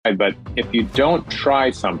but if you don't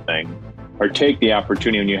try something or take the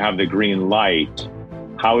opportunity when you have the green light,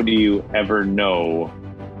 how do you ever know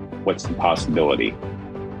what's the possibility?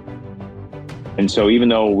 And so even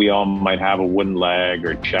though we all might have a wooden leg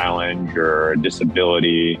or a challenge or a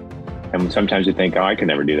disability, and sometimes you think, oh, I can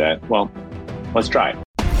never do that. Well, let's try it.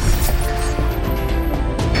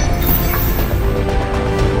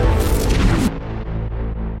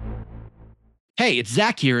 Hey, it's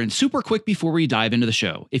Zach here, and super quick before we dive into the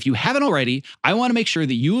show. If you haven't already, I want to make sure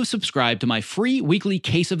that you have subscribed to my free weekly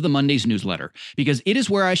Case of the Mondays newsletter, because it is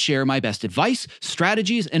where I share my best advice,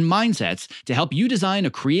 strategies, and mindsets to help you design a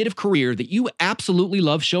creative career that you absolutely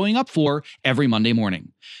love showing up for every Monday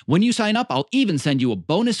morning. When you sign up, I'll even send you a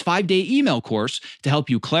bonus 5-day email course to help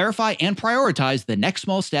you clarify and prioritize the next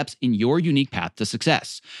small steps in your unique path to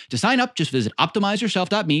success. To sign up, just visit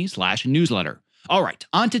optimizeyourself.me/newsletter. All right,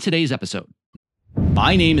 on to today's episode.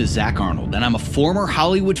 My name is Zach Arnold, and I'm a former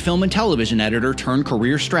Hollywood film and television editor turned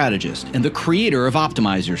career strategist and the creator of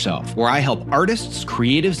Optimize Yourself, where I help artists,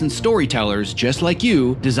 creatives, and storytellers just like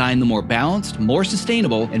you design the more balanced, more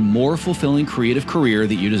sustainable, and more fulfilling creative career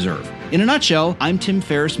that you deserve. In a nutshell, I'm Tim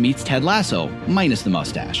Ferriss meets Ted Lasso, minus the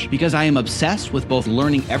mustache, because I am obsessed with both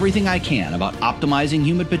learning everything I can about optimizing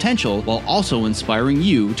human potential while also inspiring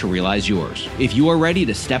you to realize yours. If you are ready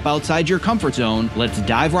to step outside your comfort zone, let's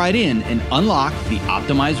dive right in and unlock the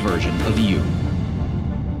optimized version of you.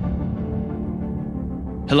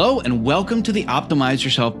 Hello, and welcome to the Optimize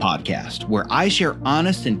Yourself podcast, where I share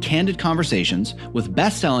honest and candid conversations with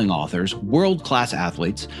best-selling authors, world-class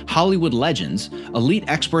athletes, Hollywood legends, elite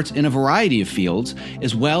experts in a variety of fields,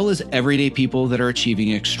 as well as everyday people that are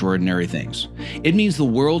achieving extraordinary things. It means the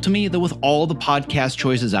world to me that with all the podcast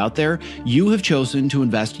choices out there, you have chosen to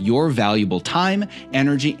invest your valuable time,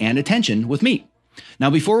 energy, and attention with me. Now,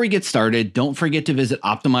 before we get started, don't forget to visit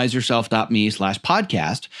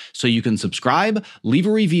optimizeyourself.me/podcast so you can subscribe, leave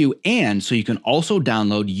a review, and so you can also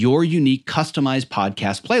download your unique customized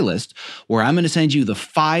podcast playlist, where I'm going to send you the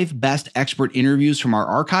 5 best expert interviews from our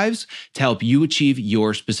archives to help you achieve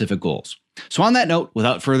your specific goals. So on that note,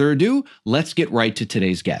 without further ado, let's get right to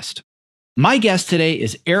today's guest. My guest today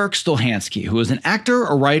is Eric Stolhanski, who is an actor,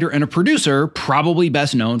 a writer, and a producer, probably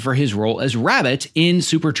best known for his role as Rabbit in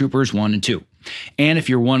Super Troopers 1 and 2. And if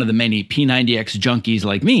you're one of the many P90X junkies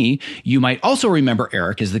like me, you might also remember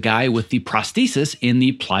Eric as the guy with the prosthesis in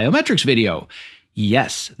the plyometrics video.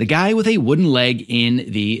 Yes, the guy with a wooden leg in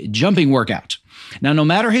the jumping workout. Now, no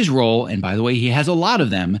matter his role, and by the way, he has a lot of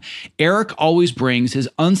them, Eric always brings his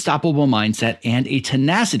unstoppable mindset and a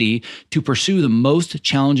tenacity to pursue the most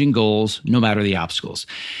challenging goals, no matter the obstacles.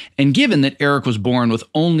 And given that Eric was born with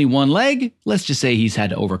only one leg, let's just say he's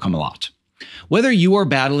had to overcome a lot. Whether you are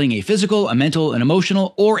battling a physical, a mental, an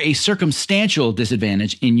emotional, or a circumstantial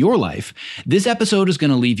disadvantage in your life, this episode is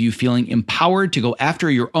going to leave you feeling empowered to go after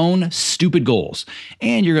your own stupid goals.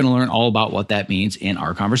 And you're going to learn all about what that means in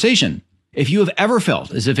our conversation. If you have ever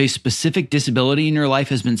felt as if a specific disability in your life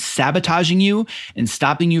has been sabotaging you and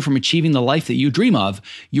stopping you from achieving the life that you dream of,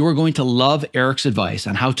 you are going to love Eric's advice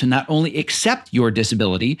on how to not only accept your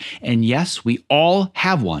disability, and yes, we all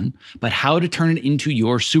have one, but how to turn it into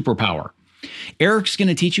your superpower. Eric's going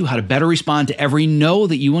to teach you how to better respond to every no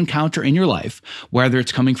that you encounter in your life, whether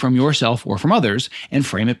it's coming from yourself or from others, and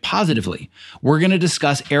frame it positively. We're going to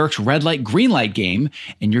discuss Eric's red light, green light game,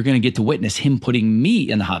 and you're going to get to witness him putting me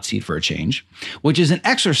in the hot seat for a change, which is an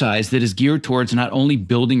exercise that is geared towards not only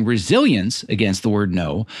building resilience against the word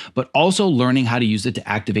no, but also learning how to use it to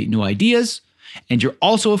activate new ideas. And you're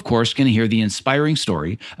also, of course, going to hear the inspiring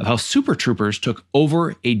story of how Super Troopers took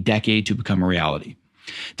over a decade to become a reality.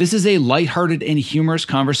 This is a lighthearted and humorous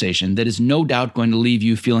conversation that is no doubt going to leave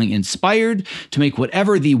you feeling inspired to make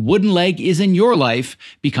whatever the wooden leg is in your life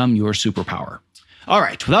become your superpower. All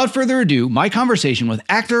right, without further ado, my conversation with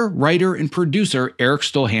actor, writer, and producer Eric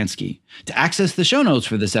Stolhanski. To access the show notes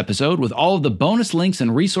for this episode with all of the bonus links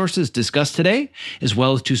and resources discussed today, as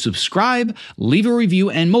well as to subscribe, leave a review,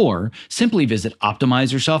 and more, simply visit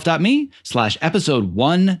optimizeyourself.me/episode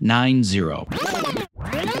 190.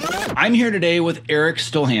 I'm here today with Eric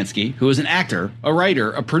Stolhanski, who is an actor, a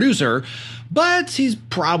writer, a producer, but he's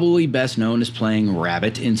probably best known as playing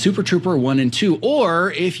Rabbit in Super Trooper 1 and 2,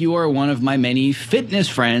 or if you are one of my many fitness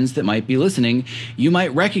friends that might be listening, you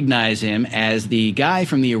might recognize him as the guy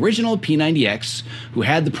from the original P90X who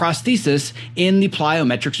had the prosthesis in the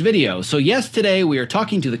plyometrics video. So yes, today we are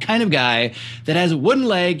talking to the kind of guy that has a wooden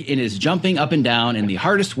leg and is jumping up and down in the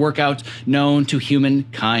hardest workout known to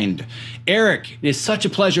humankind. Eric, it is such a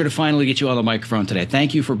pleasure to finally get you on the microphone today.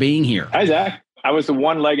 Thank you for being here. Hi, Zach. I was the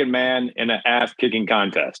one-legged man in an ass-kicking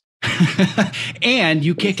contest. And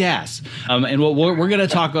you kicked ass. And we're going to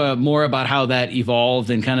talk more about how that evolved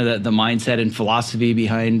and kind of the mindset and philosophy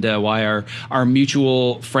behind why our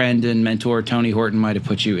mutual friend and mentor, Tony Horton, might have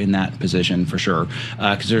put you in that position for sure.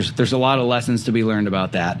 Because there's a lot of lessons to be learned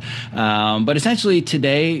about that. But essentially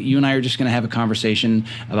today, you and I are just going to have a conversation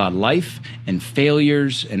about life and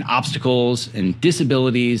failures and obstacles and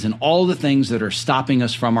disabilities and all the things that are stopping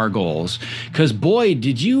us from our goals. Because boy,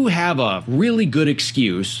 did you have a really good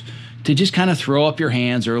excuse to just kind of throw up your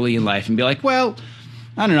hands early in life and be like, well,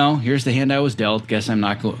 I don't know, here's the hand I was dealt. Guess I'm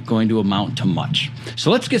not going to amount to much. So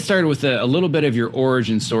let's get started with a little bit of your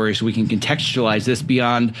origin story so we can contextualize this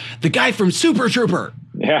beyond the guy from Super Trooper.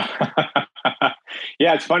 Yeah.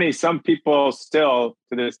 Yeah, it's funny. Some people still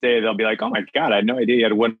to this day, they'll be like, oh my God, I had no idea you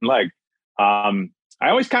had a wooden leg. I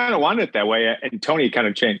always kind of wanted it that way. And Tony kind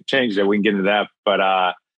of changed it. We can get into that. But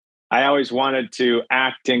I always wanted to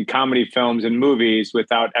act in comedy films and movies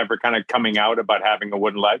without ever kind of coming out about having a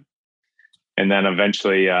wooden leg. And then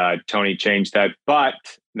eventually Tony changed that. But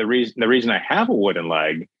the reason I have a wooden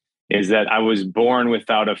leg is that I was born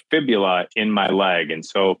without a fibula in my leg. And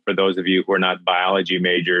so for those of you who are not biology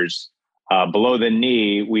majors, below the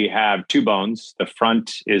knee, we have two bones. The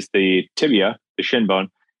front is the tibia, the shin bone,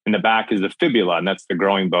 and the back is the fibula, and that's the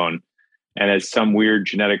growing bone. And as some weird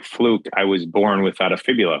genetic fluke, I was born without a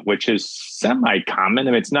fibula, which is semi-common.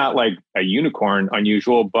 I mean, it's not like a unicorn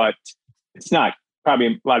unusual, but it's not. Probably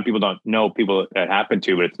a lot of people don't know people that happened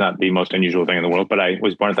to, but it's not the most unusual thing in the world. But I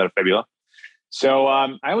was born without a fibula. So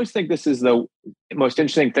I always think this is the most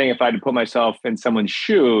interesting thing if I had to put myself in someone's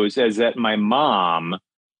shoes, is that my mom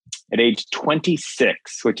at age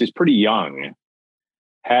 26, which is pretty young,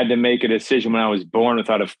 had to make a decision when I was born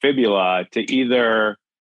without a fibula to either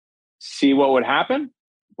see what would happen,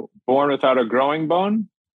 born without a growing bone,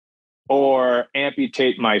 or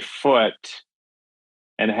amputate my foot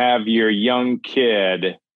and have your young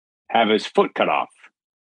kid have his foot cut off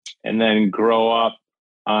and then grow up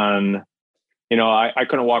on, I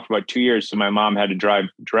couldn't walk for about 2 years. So my mom had to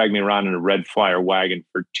drag me around in a red Flyer wagon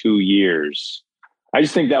for 2 years. I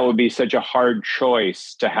just think that would be such a hard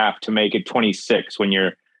choice to have to make at 26 when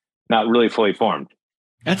you're not really fully formed.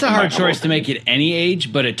 That's a hard choice to make at any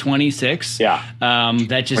age, but at 26, that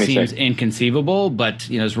just 26 seems inconceivable. But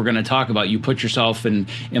as we're going to talk about, you put yourself in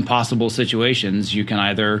impossible situations. You can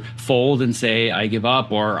either fold and say, I give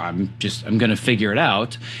up, or I'm going to figure it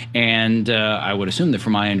out. And I would assume that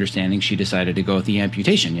from my understanding, she decided to go with the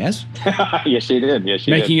amputation, yes? Yes, she did. Yes,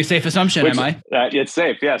 she Making did. a safe assumption, am I? It's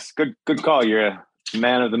safe, yes. Good call. You're a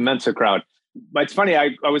man of the Mensa crowd. But it's funny,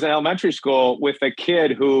 I was in elementary school with a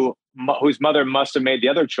kid whose mother must have made the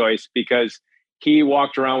other choice because he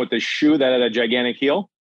walked around with a shoe that had a gigantic heel.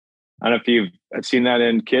 I don't know if you've seen that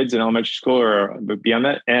in kids in elementary school or beyond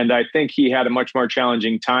that. And I think he had a much more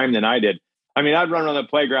challenging time than I did. I mean, I'd run around the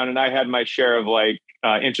playground and I had my share of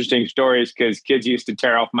interesting stories because kids used to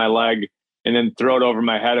tear off my leg and then throw it over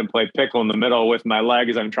my head and play pickle in the middle with my leg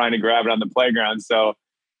as I'm trying to grab it on the playground. So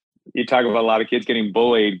you talk about a lot of kids getting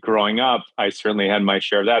bullied growing up. I certainly had my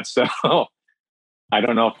share of that. So I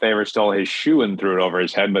don't know if they ever stole his shoe and threw it over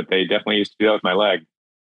his head, but they definitely used to do that with my leg.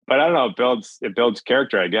 But I don't know, it builds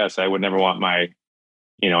character, I guess. I would never want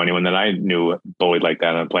anyone that I knew bullied like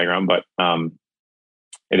that on the playground, but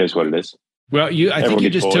it is what it is. Well, I think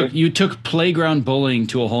you took playground bullying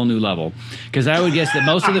to a whole new level, because I would guess that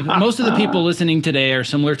most of the people listening today are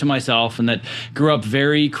similar to myself and that grew up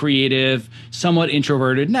very creative, somewhat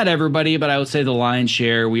introverted. Not everybody, but I would say the lion's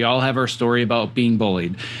share. We all have our story about being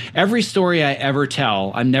bullied. Every story I ever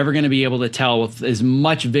tell, I'm never going to be able to tell with as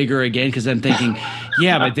much vigor again, because I'm thinking,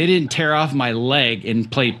 yeah, but they didn't tear off my leg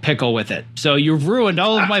and play pickle with it. So you've ruined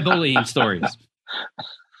all of my bullying stories.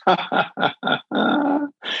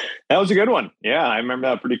 That was a good one. Yeah, I remember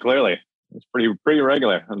that pretty clearly. It's pretty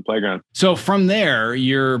regular on the playground. So from there,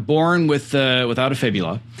 you're born without a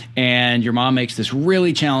fibula, and your mom makes this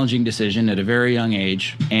really challenging decision at a very young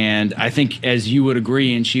age. And I think, as you would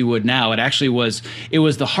agree, and she would now, it was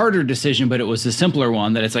the harder decision, but it was the simpler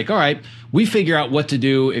one. That it's like, all right, we figure out what to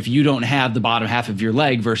do if you don't have the bottom half of your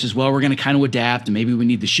leg, versus, well, we're going to kind of adapt, and maybe we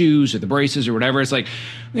need the shoes or the braces or whatever. It's like,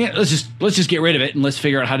 yeah, let's just get rid of it and let's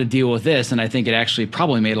figure out how to deal with this. And I think it actually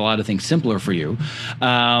probably made a lot of things simpler for you.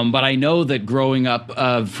 But I know that growing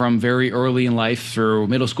up from very early in life through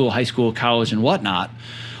middle school, high school, college, and whatnot,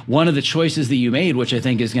 one of the choices that you made, which I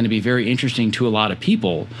think is going to be very interesting to a lot of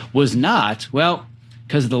people, was not, well,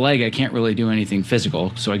 because of the leg, I can't really do anything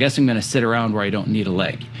physical, so I guess I'm going to sit around where I don't need a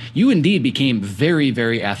leg. You indeed became very,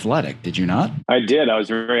 very athletic, did you not? I did. I was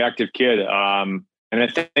a very active kid. And I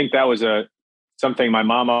think that was something my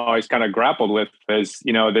mom always kind of grappled with, as,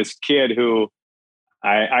 this kid who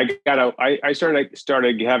I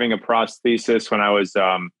started having a prosthesis when I was,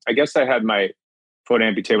 I guess I had my foot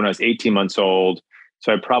amputated when I was 18 months old.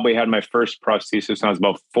 So I probably had my first prosthesis when I was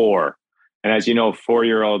about 4. And as you know,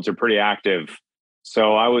 4-year-olds are pretty active.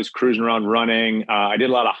 So I was cruising around running. I did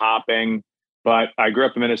a lot of hopping, but I grew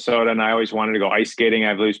up in Minnesota and I always wanted to go ice skating. I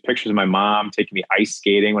have these pictures of my mom taking me ice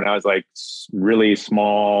skating when I was like really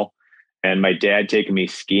small, and my dad taking me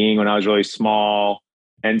skiing when I was really small.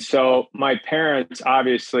 And so my parents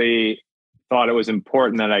obviously thought it was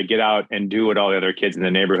important that I get out and do what all the other kids in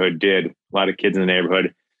the neighborhood did. A lot of kids in the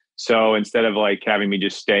neighborhood. So instead of like having me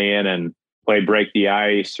just stay in and play break the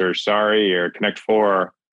ice or sorry or connect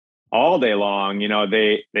four all day long,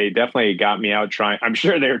 they definitely got me out trying. I'm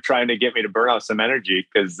sure they were trying to get me to burn out some energy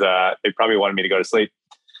because they probably wanted me to go to sleep.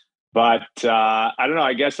 But I don't know.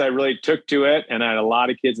 I guess I really took to it, and I had a lot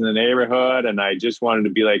of kids in the neighborhood, and I just wanted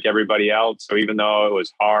to be like everybody else. So even though it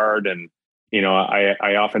was hard, and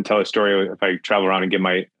I often tell a story if I travel around and give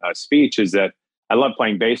my speech, is that I love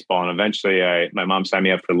playing baseball, and eventually my mom signed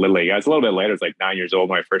me up for Little League. I was a little bit later; I was like 9 years old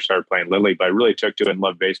when I first started playing Little League, but I really took to it and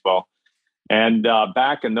loved baseball. And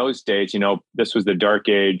back in those days, this was the dark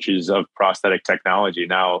ages of prosthetic technology.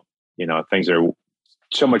 Now, things are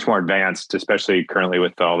so much more advanced, especially currently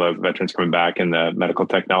with all the veterans coming back and the medical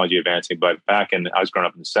technology advancing. But I was growing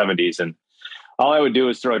up in the 70s, and all I would do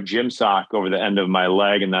is throw a gym sock over the end of my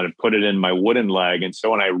leg, and then I'd put it in my wooden leg. And so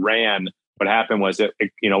when I ran, what happened was it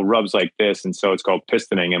rubs like this. And so it's called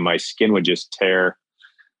pistoning, and my skin would just tear.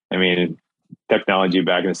 I mean, technology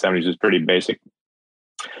back in the 70s was pretty basic.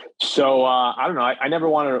 So I don't know. I never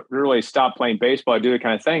wanted to really stop playing baseball. I do the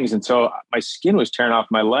kind of things. And so my skin was tearing off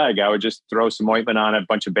my leg. I would just throw some ointment on it, a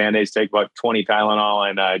bunch of Band-Aids, take about 20 Tylenol,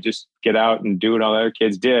 and just get out and do what all the other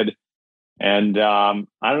kids did. And I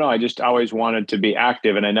don't know. I just always wanted to be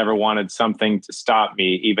active, and I never wanted something to stop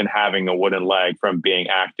me, even having a wooden leg, from being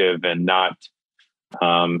active and not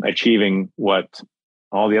achieving what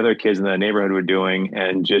all the other kids in the neighborhood were doing,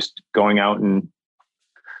 and just going out and,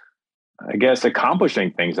 I guess,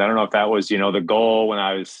 accomplishing things. I don't know if that was, the goal when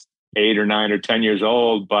I was 8 or 9 or 10 years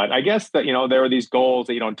old, but I guess that, there were these goals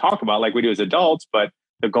that you don't talk about like we do as adults, but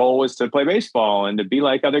the goal was to play baseball and to be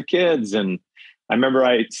like other kids. And I remember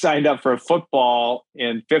I signed up for football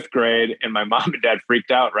in 5th grade, and my mom and dad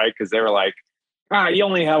freaked out, right? Because they were like, you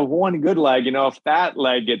only have one good leg. If that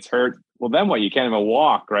leg gets hurt, well, then what? You can't even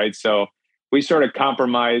walk, right? So we sort of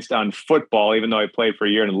compromised on football, even though I played for a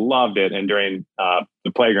year and loved it. And during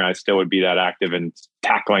the playground, I still would be that active and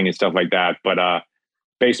tackling and stuff like that. But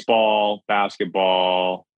baseball,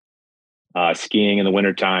 basketball, skiing in the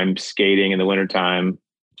wintertime, skating in the wintertime,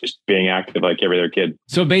 just being active like every other kid.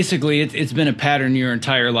 So basically, it's been a pattern your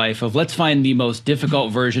entire life of let's find the most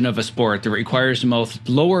difficult version of a sport that requires the most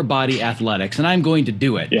lower body athletics, and I'm going to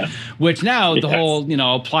do it. Yeah. Which now the whole,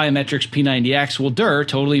 plyometrics P90X, well,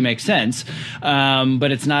 totally makes sense.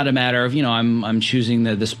 But it's not a matter of, I'm choosing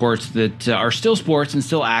the sports that are still sports and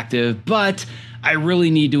still active, but I really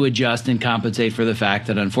need to adjust and compensate for the fact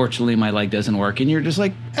that unfortunately my leg doesn't work, and you're just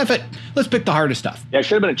like, F it, let's pick the hardest stuff. Yeah, I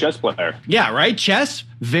should have been a chess player. Yeah, right? Chess,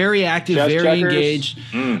 very active, very checkers. Engaged.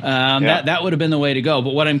 That would have been the way to go.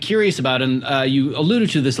 But what I'm curious about, and you alluded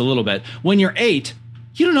to this a little bit, when you're 8,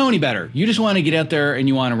 you don't know any better. You just want to get out there and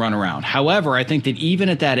you want to run around. However, I think that even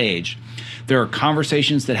at that age, there are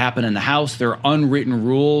conversations that happen in the house. There are unwritten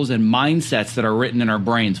rules and mindsets that are written in our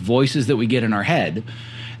brains, voices that we get in our head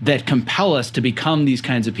that compel us to become these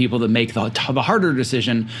kinds of people that make the harder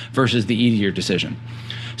decision versus the easier decision.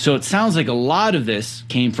 So it sounds like a lot of this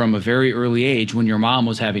came from a very early age when your mom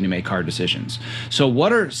was having to make hard decisions. So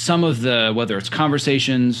what are some of the, whether it's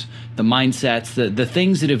conversations, the mindsets, the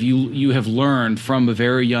things that you have learned from a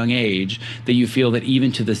very young age that you feel that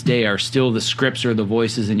even to this day are still the scripts or the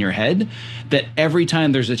voices in your head, that every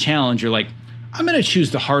time there's a challenge, you're like, I'm going to choose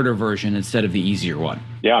the harder version instead of the easier one?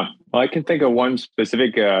 Yeah. Well, I can think of one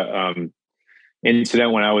specific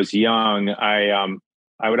incident when I was young.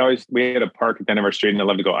 We had a park at the end of our street, and I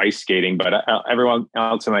loved to go ice skating, but everyone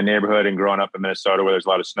else in my neighborhood and growing up in Minnesota where there's a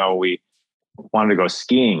lot of snow, we wanted to go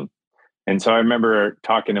skiing. And so I remember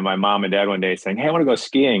talking to my mom and dad one day saying, hey, I want to go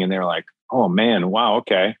skiing. And they were like, oh man, wow.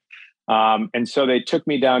 Okay. And so they took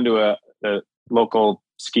me down to a local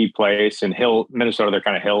ski place in Minnesota. They're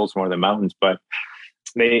kind of hills more than mountains, but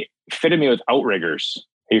they fitted me with outriggers.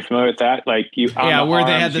 Are you familiar with that? Like where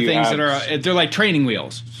they had the things they're like training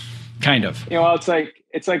wheels, kind of.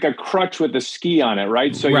 It's like a crutch with the ski on it,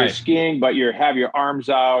 right? So You're skiing, but you have your arms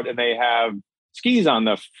out, and they have skis on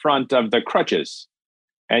the front of the crutches,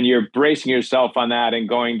 and you're bracing yourself on that and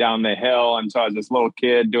going down the hill. And so I was this little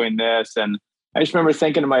kid doing this, and I just remember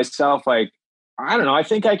thinking to myself, like, I don't know. I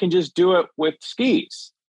think I can just do it with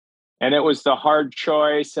skis. And it was the hard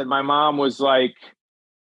choice. And my mom was like,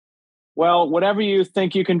 well, whatever you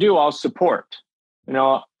think you can do, I'll support. You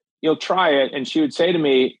know, you'll try it. And she would say to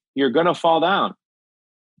me, you're going to fall down.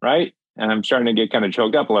 Right. And I'm starting to get kind of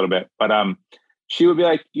choked up a little bit, but she would be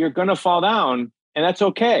like, you're going to fall down and that's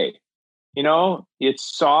okay. You know, it's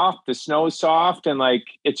soft. The snow is soft and like,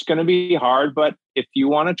 it's going to be hard, but if you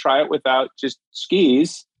want to try it without just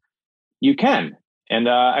skis, you can. And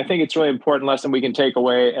I think it's a really important lesson we can take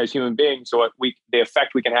away as human beings. So the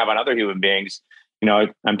effect we can have on other human beings. You know,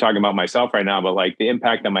 I'm talking about myself right now, but like the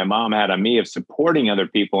impact that my mom had on me of supporting other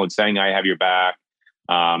people and saying, I have your back.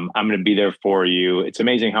 I'm going to be there for you. It's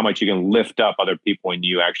amazing how much you can lift up other people when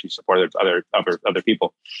you actually support other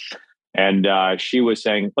people. And she was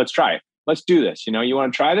saying, let's try it. Let's do this. You know, you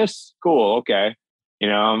want to try this? Cool. Okay. You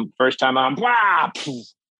know, first time I'm,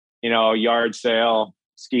 you know, yard sale,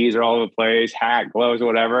 skis are all over the place, hat, gloves, or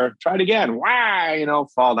whatever. Try it again. Wow. You know,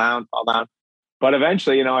 fall down. But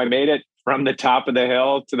eventually, you know, I made it from the top of the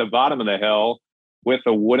hill to the bottom of the hill with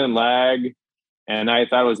a wooden leg. And I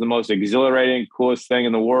thought it was the most exhilarating, coolest thing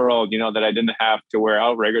in the world, you know, that I didn't have to wear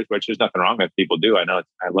outriggers, which there's nothing wrong with. People do. I know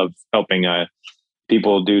I love helping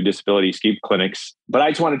people do disability ski clinics, but I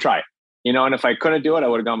just want to try it. You know, and if I couldn't do it, I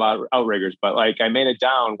would have gone about outriggers. But like I made it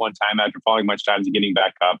down one time after falling a bunch of times and getting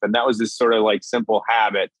back up. And that was this sort of like simple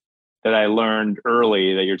habit that I learned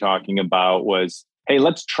early that you're talking about was, hey,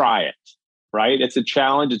 let's try it, right? It's a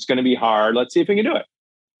challenge. It's going to be hard. Let's see if we can do it.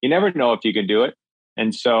 You never know if you can do it.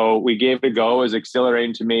 And so we gave it a go. It was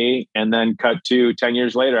exhilarating to me. And then cut to 10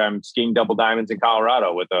 years later, I'm skiing double diamonds in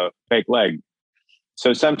Colorado with a fake leg.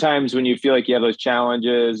 So sometimes when you feel like you have those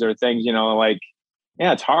challenges or things, you know, like,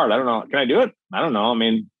 yeah, it's hard. I don't know. Can I do it? I don't know. I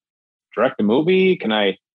mean, direct a movie? Can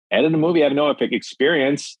I edit a movie? I have no epic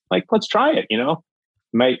experience. Like, let's try it. You know,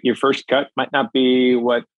 your first cut might not be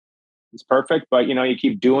what is perfect, but you know, you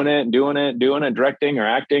keep doing it, directing or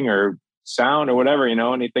acting or sound or whatever, you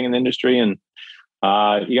know, anything in the industry. And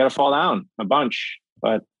you got to fall down a bunch,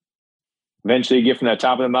 but eventually you get from the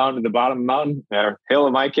top of the mountain to the bottom of the mountain, or hill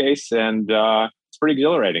in my case. And, it's pretty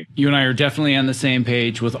exhilarating. You and I are definitely on the same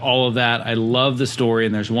page with all of that. I love the story.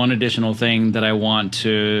 And there's one additional thing that I want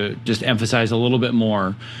to just emphasize a little bit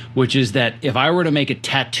more, which is that if I were to make a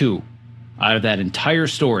tattoo out of that entire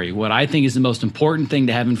story, what I think is the most important thing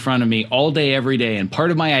to have in front of me all day, every day, and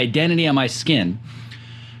part of my identity on my skin,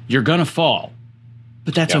 you're going to fall,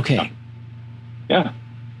 but that's okay. Yeah.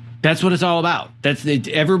 That's what it's all about. That's it.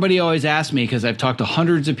 Everybody always asks me, because I've talked to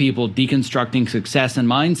hundreds of people deconstructing success and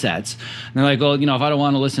mindsets. And they're like, well, you know, if I don't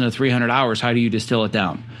want to listen to 300 hours, how do you distill it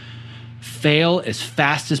down? Fail as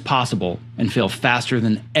fast as possible and fail faster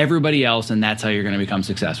than everybody else. And that's how you're going to become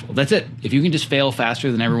successful. That's it. If you can just fail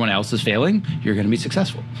faster than everyone else is failing, you're going to be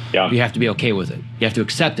successful. Yeah. You have to be okay with it. You have to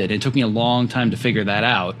accept it. It took me a long time to figure that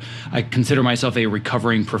out. I consider myself a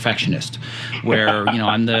recovering perfectionist, where, you know,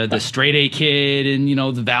 I'm the straight A kid and, you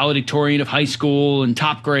know, the valedictorian of high school and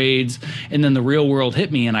top grades. And then the real world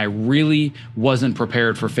hit me and I really wasn't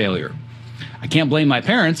prepared for failure. I can't blame my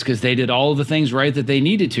parents because they did all of the things right that they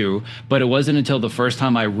needed to, but it wasn't until the first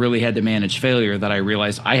time I really had to manage failure that I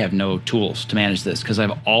realized I have no tools to manage this, because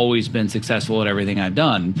I've always been successful at everything I've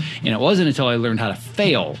done. And it wasn't until I learned how to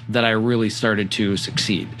fail that I really started to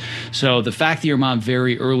succeed. So the fact that your mom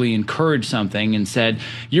very early encouraged something and said,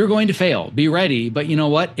 you're going to fail, be ready, but you know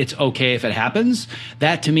what? It's okay if it happens.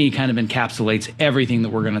 That to me kind of encapsulates everything that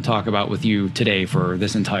we're going to talk about with you today for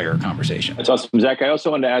this entire conversation. That's awesome, Zach. I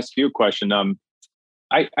also wanted to ask you a question.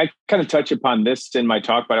 I kind of touch upon this in my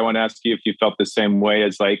talk, but I want to ask you if you felt the same way.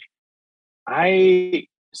 As like, I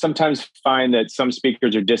sometimes find that some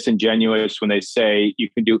speakers are disingenuous when they say you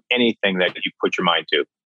can do anything that you put your mind to.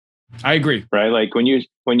 I agree. Right? Like when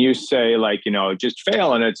you say, like, you know, just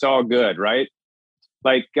fail and it's all good, right?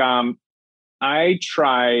 Like I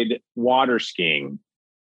tried water skiing.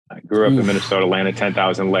 I grew up in Minnesota, land of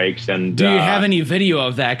 10,000 lakes. And do you have any video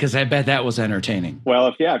of that? Because I bet that was entertaining. Well,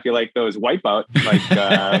 if you like those Wipeout,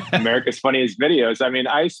 like America's Funniest Videos. I mean,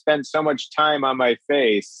 I spent so much time on my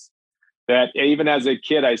face that even as a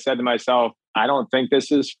kid, I said to myself, I don't think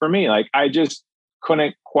this is for me. Like, I just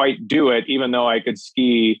couldn't quite do it, even though I could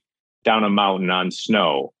ski down a mountain on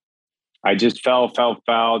snow. I just fell,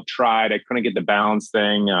 tried. I couldn't get the balance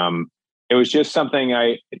thing. It was just something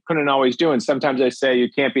I couldn't always do. And sometimes I say you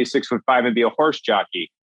can't be 6'5" and be a horse jockey.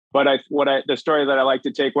 But the story that I like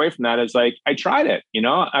to take away from that is, like, I tried it, you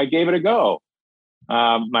know, I gave it a go.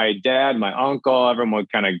 My dad, my uncle, everyone would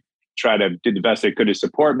kind of try to do the best they could to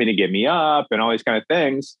support me, to get me up and all these kind of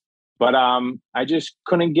things. But I just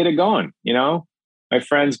couldn't get it going. You know, my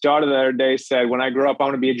friend's daughter the other day said, when I grow up, I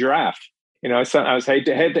want to be a giraffe. I was hate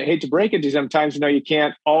to break it to you. Sometimes, you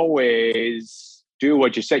can't always do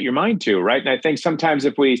what you set your mind to, right? And I think sometimes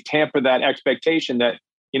if we tamper that expectation that,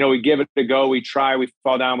 we give it a go, we try, we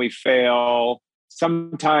fall down, we fail.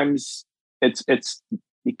 Sometimes it's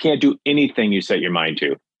you can't do anything you set your mind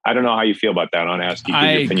to. I don't know how you feel about that. I want to ask you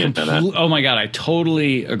your opinion on that. Oh my God, I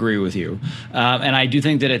totally agree with you, and I do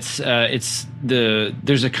think that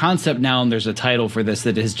there's a concept now and there's a title for this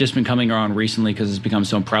that has just been coming around recently because it's become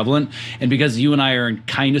so prevalent, and because you and I are in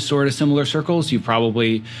kind of sort of similar circles, you've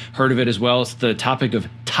probably heard of it as well. It's the topic of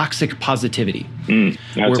toxic positivity,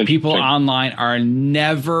 where people online are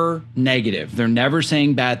never negative. They're never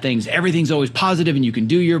saying bad things. Everything's always positive, and you can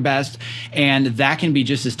do your best, and that can be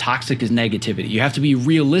just as toxic as negativity. You have to be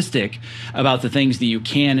realistic about the things that you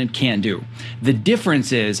can and can't do. The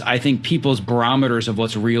difference is, I think people's barometers of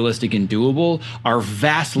what's realistic and doable are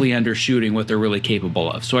vastly undershooting what they're really capable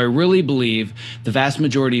of. So I really believe the vast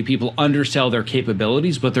majority of people undersell their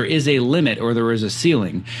capabilities, but there is a limit, or there is a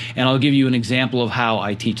ceiling. And I'll give you an example of how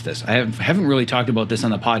I teach this. I haven't really talked about this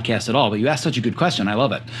on the podcast at all, but you asked such a good question. I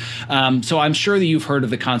love it. So I'm sure that you've heard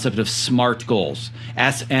of the concept of SMART goals,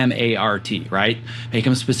 SMART, right? Make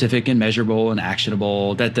them specific and measurable and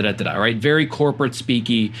actionable, right? Very corporate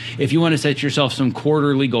speaky. If you want to set yourself some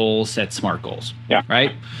quarterly goals, set SMART goals,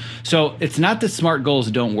 right? So it's not that SMART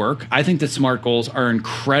goals don't work. I think that SMART goals are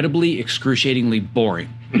incredibly, excruciatingly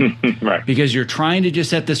boring. Right. Because you're trying to just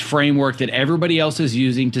set this framework that everybody else is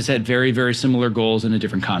using to set very, very similar goals in a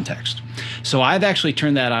different context. So I've actually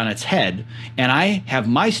turned that on its head, and I have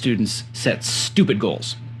my students set stupid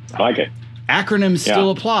goals. I like it. Acronym still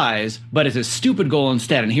applies, but it's a stupid goal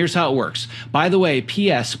instead. And here's how it works. By the way,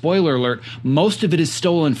 PS, spoiler alert, most of it is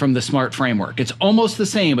stolen from the SMART framework. It's almost the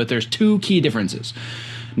same, but there's two key differences.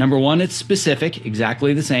 Number one, it's specific,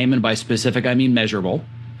 exactly the same. And by specific, I mean measurable.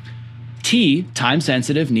 T, time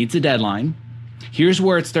sensitive, needs a deadline. Here's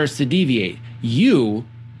where it starts to deviate. You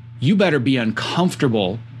better be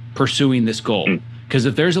uncomfortable pursuing this goal. Because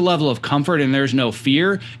if there's a level of comfort and there's no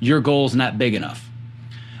fear, your goal's not big enough.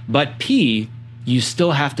 But P, you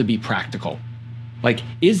still have to be practical. Like,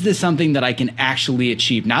 is this something that I can actually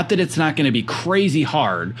achieve? Not that it's not going to be crazy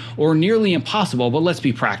hard or nearly impossible, but let's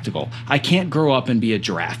be practical. I can't grow up and be a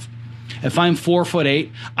giraffe. If I'm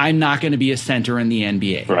 4'8", I'm not going to be a center in the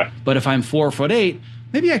NBA. Right. But if I'm 4'8",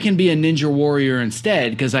 maybe I can be a ninja warrior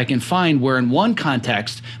instead, because I can find where in one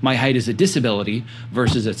context my height is a disability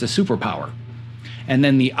versus it's a superpower. And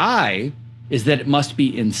then the I is that it must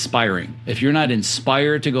be inspiring. If you're not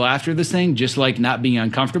inspired to go after this thing, just like not being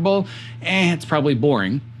uncomfortable, it's probably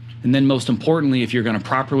boring. And then most importantly, if you're going to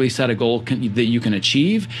properly set a goal that you can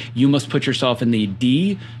achieve, you must put yourself in the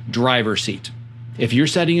D, driver's seat. If you're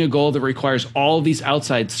setting a goal that requires all of these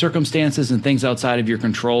outside circumstances and things outside of your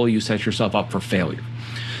control, you set yourself up for failure.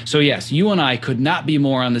 So yes, you and I could not be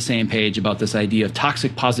more on the same page about this idea of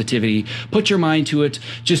toxic positivity. Put your mind to it.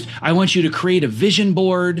 I want you to create a vision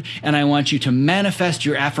board, and I want you to manifest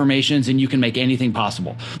your affirmations, and you can make anything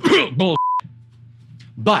possible. Bull.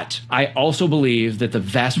 But I also believe that the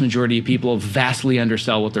vast majority of people vastly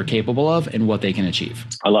undersell what they're capable of and what they can achieve.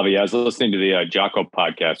 I love it. Yeah, I was listening to the Jocko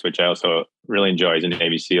podcast, which I also really enjoy. He's a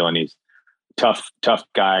Navy SEAL, and he's tough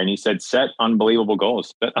guy. And he said, set unbelievable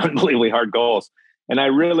goals, set unbelievably hard goals. And I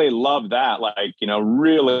really love that,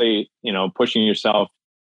 really, pushing yourself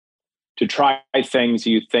to try things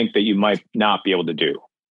you think that you might not be able to do.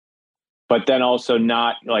 But then also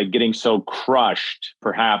not like getting so crushed,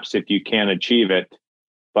 perhaps, if you can't achieve it,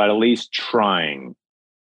 but at least trying.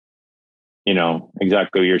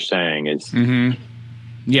 Exactly what you're saying is. Mm-hmm.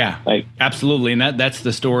 Yeah, absolutely. And that's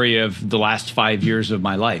the story of the last 5 years of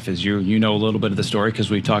my life, is you know a little bit of the story because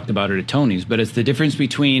we talked about it at Tony's, but it's the difference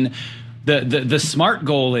between the SMART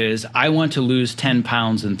goal is I want to lose 10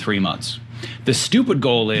 pounds in 3 months. The stupid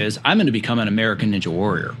goal is I'm going to become an American Ninja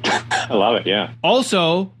Warrior. I love it. Yeah.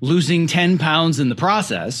 Also losing 10 pounds in the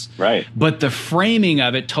process. Right. But the framing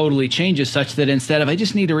of it totally changes such that instead of I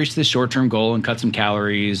just need to reach this short-term goal and cut some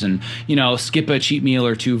calories and, skip a cheat meal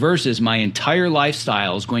or two, versus my entire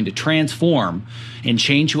lifestyle is going to transform and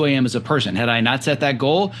change who I am as a person. Had I not set that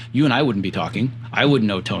goal, you and I wouldn't be talking. I wouldn't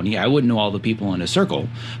know Tony. I wouldn't know all the people in his circle.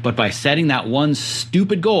 But by setting that one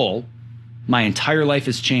stupid goal, my entire life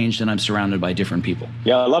has changed and I'm surrounded by different people.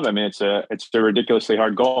 Yeah, I love it. I mean, it's a ridiculously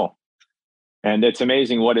hard goal. And it's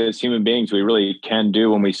amazing what as human beings we really can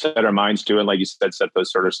do when we set our minds to it. Like you said, set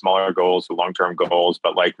those sort of smaller goals, long-term goals,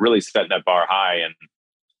 but like really setting that bar high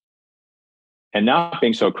and not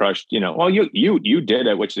being so crushed, well, you did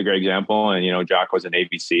it, which is a great example. And, Jock was a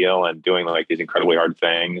Navy SEAL and doing like these incredibly hard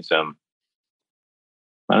things. I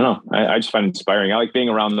don't know. I just find it inspiring. I like being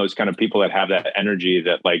around those kind of people that have that energy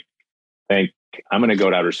that like think I'm going to go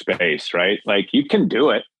to outer space, right? Like you can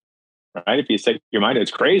do it, right? If you set your mind,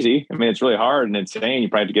 it's crazy. I mean, it's really hard and insane. You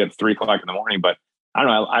probably have to get up at 3 o'clock in the morning, but I don't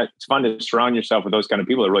know. It's fun to surround yourself with those kind of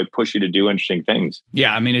people that really push you to do interesting things.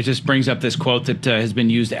 Yeah, I mean, it just brings up this quote that has been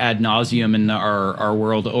used ad nauseum in our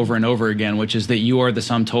world over and over again, which is that you are the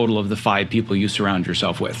sum total of the 5 people you surround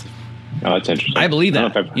yourself with. Oh, that's interesting. I believe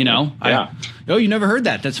that. Oh, you never heard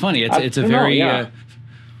that? That's funny. It's a very.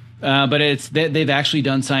 But they've actually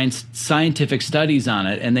done scientific studies on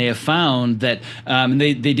it, and they have found that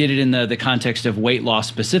they did it in the context of weight loss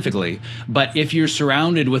specifically. But if you're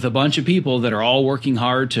surrounded with a bunch of people that are all working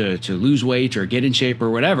hard to lose weight or get in shape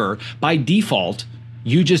or whatever, by default,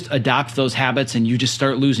 you just adopt those habits and you just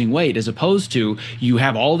start losing weight, as opposed to you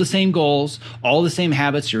have all the same goals, all the same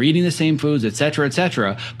habits, you're eating the same foods, et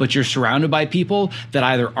cetera, but you're surrounded by people that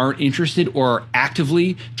either aren't interested or are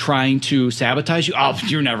actively trying to sabotage you. Oh,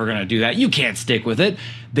 you're never going to do that. You can't stick with it.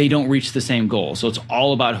 They don't reach the same goal. So it's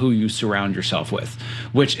all about who you surround yourself with,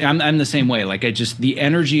 which I'm the same way. Like the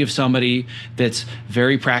energy of somebody that's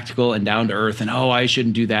very practical and down to earth and, I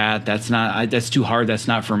shouldn't do that. That's too hard. That's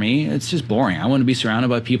not for me. It's just boring. I want to be surrounded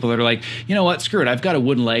by people that are like, you know what, screw it. I've got a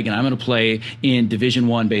wooden leg and I'm going to play in Division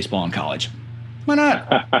I baseball in college. Why not?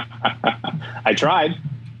 I tried.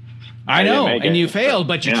 I know. And you failed,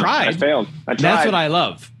 but you tried. I failed. I tried. That's what I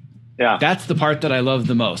love. Yeah. That's the part that I love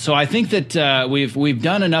the most. So I think that we've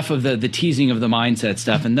done enough of the teasing of the mindset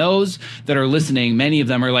stuff. And those that are listening, many of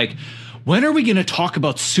them are like, when are we going to talk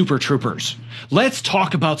about Super Troopers? Let's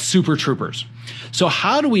talk about Super Troopers. So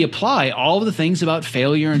how do we apply all of the things about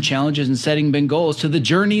failure and challenges and setting big goals to the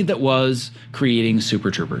journey that was creating Super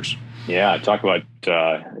Troopers? Yeah, talk about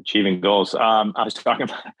achieving goals. I was talking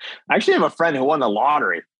about, I actually have a friend who won the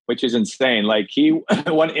lottery, which is insane. Like he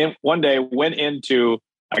one day went into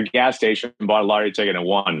a gas station and bought a lottery ticket and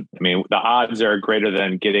won. I mean, the odds are greater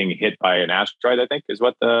than getting hit by an asteroid, I think, is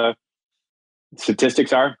what the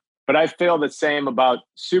statistics are. But I feel the same about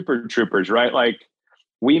Super Troopers, right? Like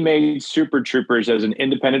we made Super Troopers as an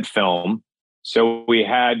independent film. So we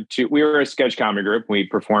were a sketch comedy group. We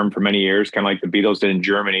performed for many years, kind of like the Beatles did in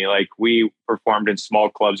Germany. Like we performed in small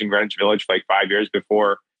clubs in Greenwich Village for like 5 years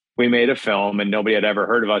before we made a film, and nobody had ever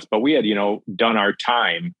heard of us. But we had, done our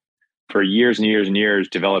time for years and years and years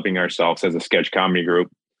developing ourselves as a sketch comedy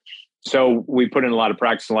group. So we put in a lot of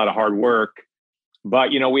practice, a lot of hard work. But,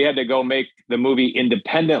 we had to go make the movie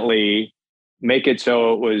independently, make it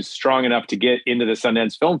so it was strong enough to get into the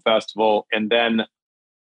Sundance Film Festival. And then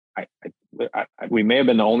we may have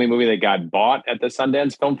been the only movie that got bought at the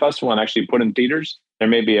Sundance Film Festival and actually put in theaters. There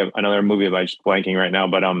may be another movie that I'm just blanking right now,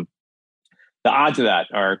 but the odds of that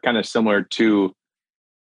are kind of similar to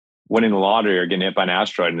winning the lottery or getting hit by an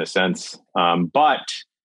asteroid in a sense. But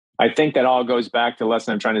I think that all goes back to the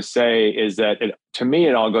lesson I'm trying to say is that to me,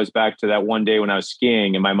 it all goes back to that one day when I was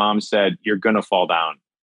skiing and my mom said, you're going to fall down,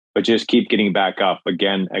 but just keep getting back up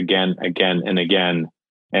again. And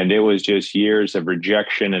it was just years of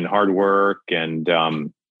rejection and hard work. And,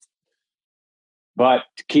 but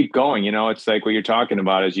keep going, it's like what you're talking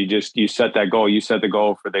about is you set that goal. You set the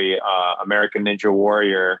goal for the American Ninja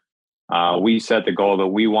Warrior. We set the goal that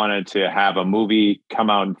we wanted to have a movie come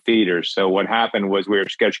out in theaters. So what happened was we were a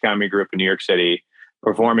sketch comedy group in New York City,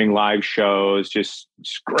 performing live shows, just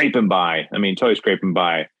scraping by. I mean, totally scraping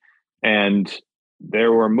by. And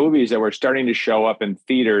there were movies that were starting to show up in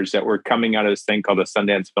theaters that were coming out of this thing called the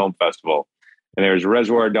Sundance Film Festival. And there was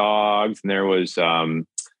Reservoir Dogs, and there was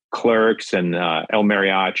Clerks and El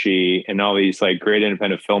Mariachi, and all these like great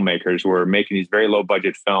independent filmmakers were making these very low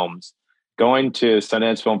budget films, going to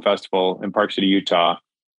Sundance Film Festival in Park City, Utah,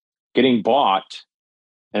 getting bought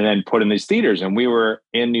and then put in these theaters. And we were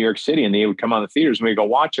in New York City and they would come on the theaters and we'd go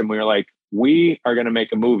watch them. We were like, we are going to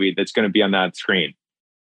make a movie that's going to be on that screen.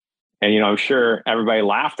 And, I'm sure everybody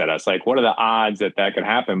laughed at us. Like, what are the odds that could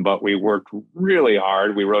happen? But we worked really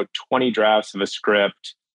hard. We wrote 20 drafts of a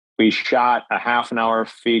script. We shot a half an hour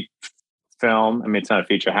film. I mean, it's not a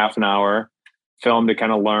feature, half an hour film to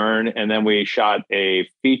kind of learn. And then we shot a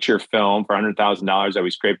feature film for $100,000 that we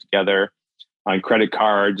scraped together on credit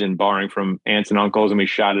cards and borrowing from aunts and uncles. And we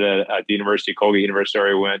shot it at the University, Colgate University,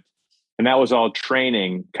 where we went. And that was all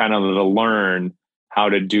training kind of to learn how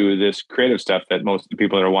to do this creative stuff that most of the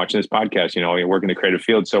people that are watching this podcast, you work in the creative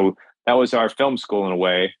field. So that was our film school in a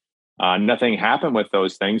way. Nothing happened with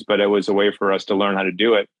those things, but it was a way for us to learn how to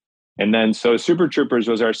do it. And then, so Super Troopers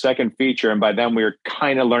was our second feature. And by then we were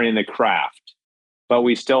kind of learning the craft, but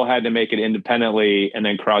we still had to make it independently and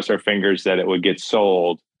then cross our fingers that it would get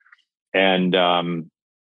sold. And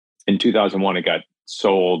in 2001, it got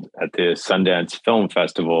sold at the Sundance Film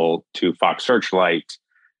Festival to Fox Searchlight.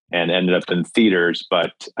 and ended up in theaters.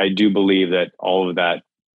 But I do believe that all of that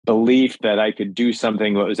belief that I could do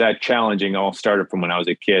something that was that challenging all started from when I was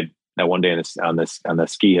a kid. That one day on the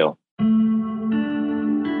ski hill.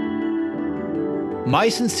 My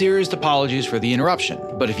sincerest apologies for the interruption,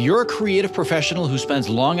 but if you're a creative professional who spends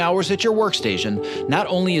long hours at your workstation, not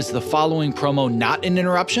only is the following promo not an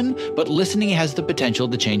interruption, but listening has the potential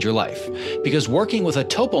to change your life. Because working with a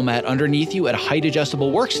Topomat underneath you at a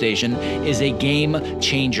height-adjustable workstation is a game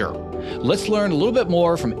changer. Let's learn a little bit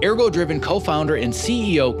more from Ergo-Driven co-founder and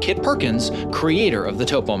CEO Kit Perkins, creator of the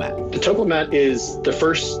Topomat. The Topomat is the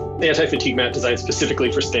first anti-fatigue mat designed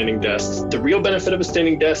specifically for standing desks. The real benefit of a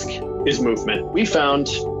standing desk is movement. We found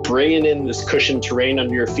bringing in this cushioned terrain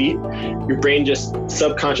under your feet, your brain just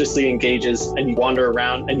subconsciously engages and you wander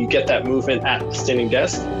around and you get that movement at the standing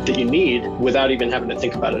desk that you need without even having to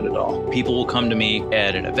think about it at all. People will come to me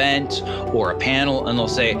at an event or a panel and they'll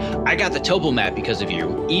say, I got the Topomat because of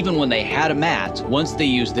you. Even when they had a mat, once they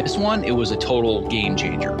used this one, it was a total game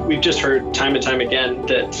changer. We've just heard time and time again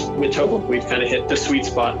that with Topo, we've kind of hit the sweet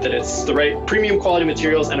spot, that it's the right premium quality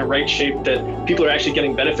materials and a right shape that people are actually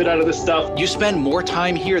getting benefit out of this stuff. You spend more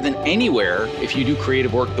time here than anywhere if you do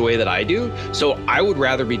creative work the way that I do. So I would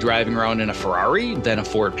rather be driving around in a Ferrari than a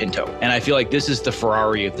Ford Pinto. And I feel like this is the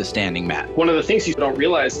Ferrari of the standing mat. One of the things you don't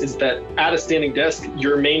realize is that at a standing desk,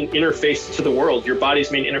 your main interface to the world, your body's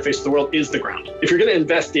main interface to the world is the ground. If you're going to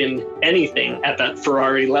invest in anything at that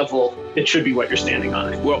Ferrari level, it should be what you're standing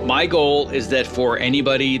on. Well, my goal is that for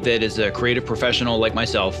anybody that is a creative professional like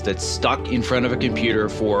myself that's stuck in front of a computer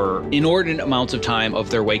for inordinate amounts of time of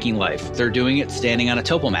their waking life, they're doing it standing on a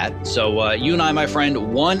Topomat. So you and I, my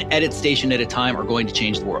friend, one edit station at a time are going to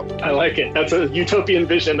change the world. I like it. That's a utopian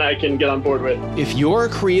vision I can get on board with. If you're a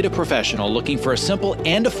creative professional looking for a simple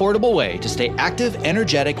and affordable way to stay active,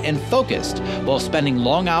 energetic, and focused while spending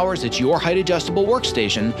long hours at your height-adjustable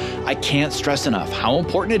workstation, I can't stress enough how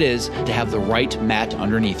important it is to have the right mat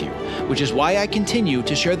underneath you, which is why I continue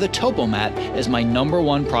to share the Topomat as my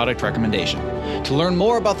 #1 product recommendation. To learn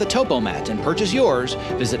more about the Topomat and purchase yours,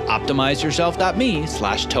 visit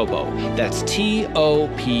optimizeyourself.me/topo. That's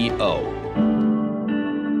TOPO.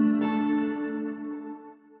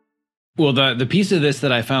 Well, the piece of this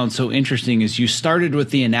that I found so interesting is you started with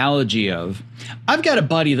the analogy of, I've got a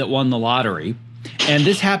buddy that won the lottery, and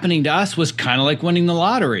this happening to us was kind of like winning the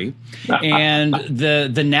lottery. And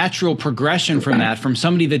the natural progression from that, from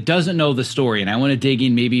somebody that doesn't know the story, and I want to dig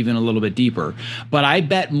in maybe even a little bit deeper, but I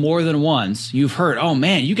bet more than once you've heard, oh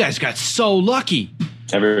man, you guys got so lucky.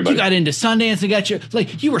 Everybody. You got into Sundance and got your,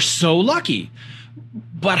 like, you were so lucky.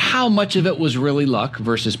 But how much of it was really luck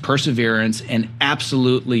versus perseverance and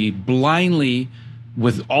absolutely blindly,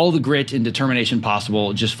 with all the grit and determination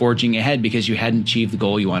possible, just forging ahead because you hadn't achieved the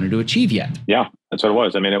goal you wanted to achieve yet? Yeah, that's what it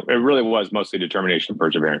was. I mean, it really was mostly determination and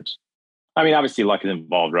perseverance. I mean, obviously luck is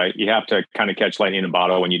involved, right? You have to kind of catch lightning in a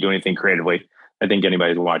bottle when you do anything creatively. I think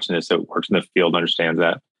anybody who's watching this that works in the field understands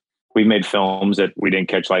that. We've made films that we didn't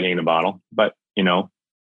catch lightning in a bottle, but you know,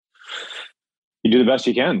 you do the best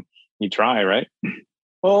you can. You try, right?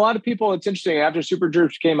 Well, a lot of people, it's interesting. After Super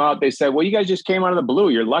Jerks came out, they said, well, you guys just came out of the blue.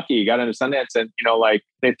 You're lucky. You got into Sundance. And, you know, like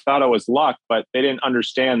they thought it was luck, but they didn't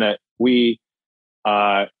understand that we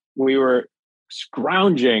were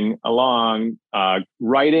scrounging along,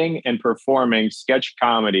 writing and performing sketch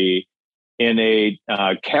comedy in a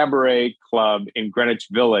cabaret club in Greenwich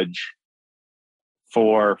Village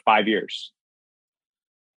for 5 years.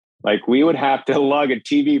 Like we would have to lug a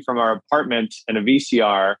TV from our apartment and a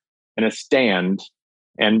VCR and a stand,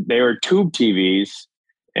 and they were tube TVs,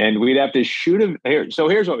 and we'd have to shoot So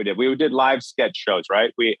here's what we did. We did live sketch shows,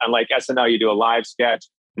 right? Unlike SNL, you do a live sketch,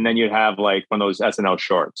 and then you'd have like one of those SNL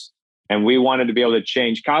shorts. And we wanted to be able to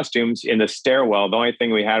change costumes in the stairwell. The only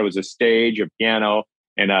thing we had was a stage, a piano,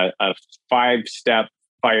 and a 5-step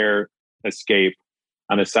fire escape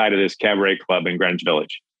on the side of this cabaret club in Greenwich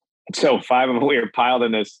Village. So 5 of them, we were piled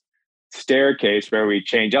in this staircase where we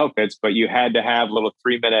change outfits, but you had to have little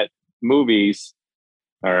 3-minute movies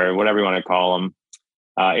or whatever you want to call them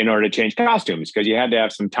in order to change costumes, because you had to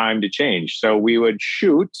have some time to change. So we would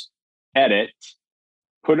shoot, edit,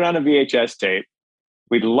 put it on a VHS tape.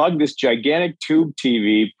 We'd lug this gigantic tube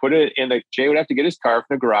TV, put it in Jay would have to get his car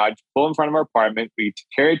from the garage, pull in front of our apartment. We'd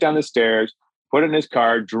carry it down the stairs, put it in his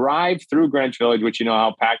car, drive through Greenwich Village, which you know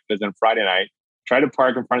how packed it is on Friday night, try to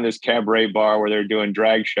park in front of this cabaret bar where they're doing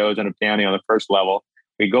drag shows on a piano on the first level.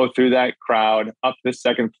 We go through that crowd, up the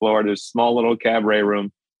second floor to this small little cabaret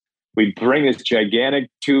room. We bring this gigantic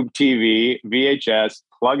tube TV, VHS,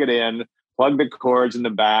 plug it in, plug the cords in the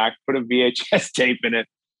back, put a VHS tape in it,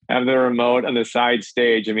 have the remote on the side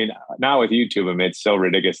stage. I mean, now with YouTube, I mean, it's so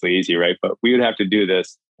ridiculously easy, right? But we would have to do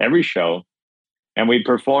this every show, and we'd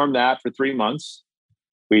perform that for 3 months.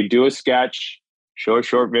 We'd do a sketch, show a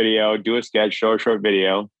short video, do a sketch, show a short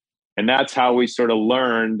video. And that's how we sort of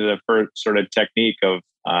learned the first sort of technique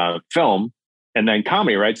of film and then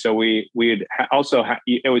comedy, right? So we'd also,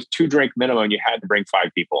 it was 2 drink minimum. You had to bring 5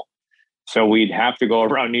 people. So we'd have to go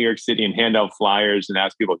around New York City and hand out flyers and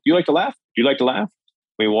ask people, do you like to laugh? Do you like to laugh?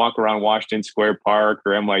 We walk around Washington Square Park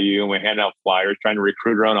or NYU and we hand out flyers trying to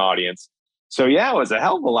recruit our own audience. So yeah, it was a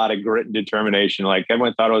hell of a lot of grit and determination. Like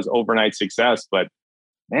everyone thought it was overnight success, but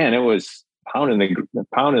man, it was pounding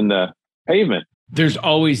the pavement. There's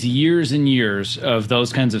always years and years of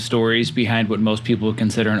those kinds of stories behind what most people would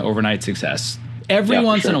consider an overnight success. Every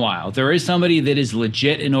once in a while, there is somebody that is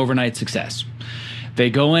legit an overnight success. They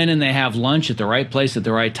go in and they have lunch at the right place at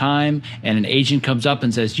the right time, and an agent comes up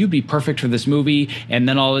and says, you'd be perfect for this movie, and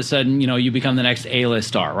then all of a sudden, you become the next A-list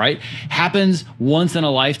star, right? Happens once in a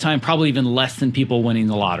lifetime, probably even less than people winning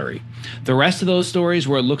the lottery. The rest of those stories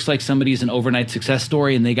where it looks like somebody's an overnight success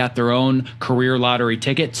story and they got their own career lottery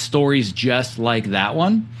ticket, stories just like that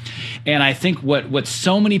one. And I think what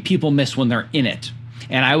so many people miss when they're in it,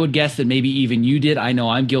 and I would guess that maybe even you did, I know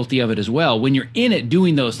I'm guilty of it as well, when you're in it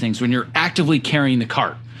doing those things, when you're actively carrying the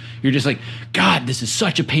cart, you're just like, God, this is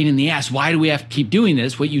such a pain in the ass. Why do we have to keep doing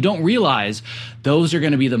this? What you don't realize, those are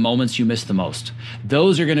going to be the moments you miss the most.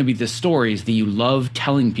 Those are going to be the stories that you love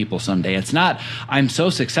telling people someday. It's not, I'm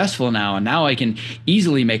so successful now, and now I can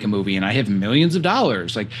easily make a movie, and I have millions of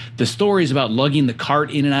dollars. Like the stories about lugging the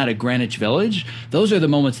cart in and out of Greenwich Village, those are the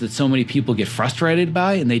moments that so many people get frustrated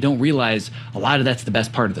by, and they don't realize a lot of that's the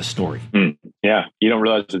best part of the story. Yeah, you don't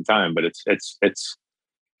realize at the time, but it's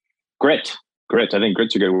grit. Grit. I think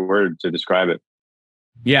grit's a good word to describe it.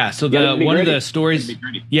 Yeah. So one of the stories.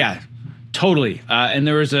 Yeah, totally. And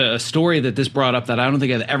there was a story that this brought up that I don't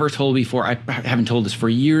think I've ever told before. I haven't told this for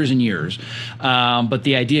years and years. But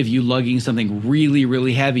the idea of you lugging something really,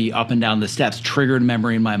 really heavy up and down the steps triggered a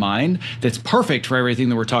memory in my mind that's perfect for everything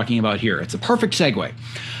that we're talking about here. It's a perfect segue.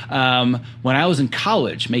 When I was in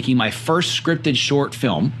college making my first scripted short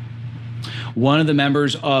film, one of the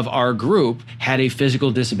members of our group had a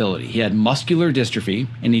physical disability. He had muscular dystrophy,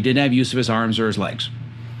 and he didn't have use of his arms or his legs.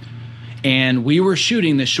 And we were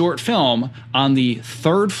shooting the short film on the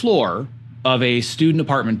 3rd floor of a student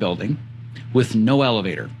apartment building with no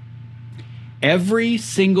elevator. Every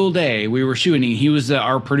single day we were shooting, he was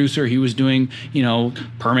our producer. He was doing,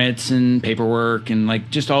 permits and paperwork and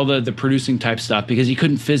like just all the producing type stuff because he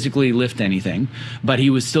couldn't physically lift anything, but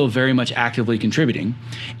he was still very much actively contributing.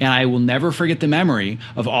 And I will never forget the memory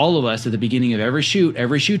of all of us at the beginning of every shoot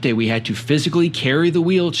day, we had to physically carry the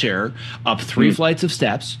wheelchair up 3 flights of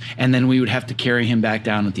steps, and then we would have to carry him back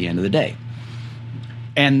down at the end of the day.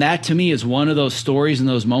 And that to me is one of those stories and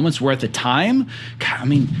those moments where at the time, God, I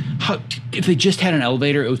mean, if they just had an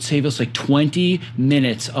elevator, it would save us like 20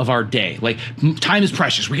 minutes of our day. Like time is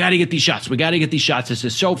precious. We got to get these shots. This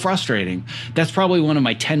is so frustrating. That's probably one of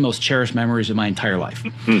my 10 most cherished memories of my entire life.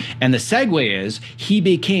 And the segue is he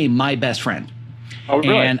became my best friend. Oh,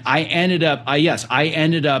 really? And I ended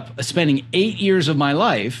up spending 8 years of my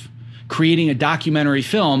life creating a documentary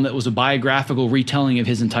film that was a biographical retelling of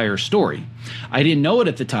his entire story. I didn't know it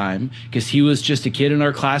at the time because he was just a kid in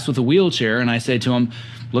our class with a wheelchair, and I said to him,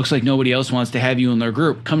 looks like nobody else wants to have you in their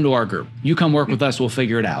group. Come to our group. You come work with us, we'll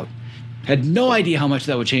figure it out. Had no idea how much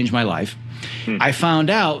that would change my life. I found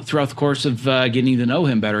out throughout the course of getting to know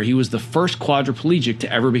him better, he was the first quadriplegic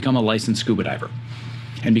to ever become a licensed scuba diver.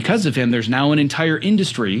 And because of him, there's now an entire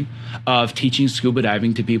industry of teaching scuba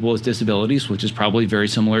diving to people with disabilities, which is probably very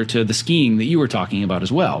similar to the skiing that you were talking about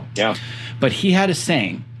as well. Yeah. But he had a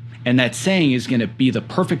saying, and that saying is going to be the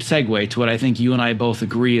perfect segue to what I think you and I both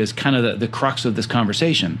agree is kind of the crux of this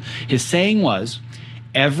conversation. His saying was,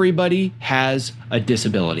 everybody has a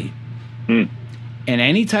disability. And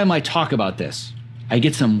anytime I talk about this, I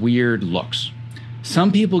get some weird looks.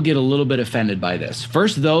 Some people get a little bit offended by this.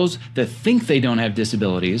 First, those that think they don't have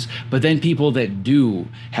disabilities, but then people that do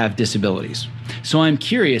have disabilities. So I'm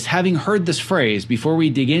curious, having heard this phrase before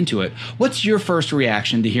we dig into it, what's your first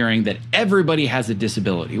reaction to hearing that everybody has a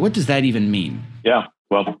disability? What does that even mean? Yeah,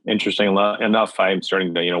 well, interesting enough, I'm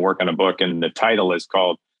starting to work on a book, and the title is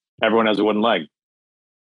called Everyone Has a Wooden Leg.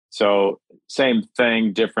 So same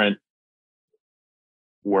thing, different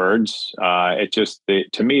words. It just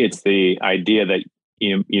to me, it's the idea that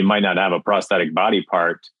you might not have a prosthetic body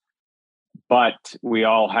part, but we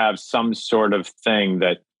all have some sort of thing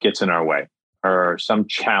that gets in our way, or some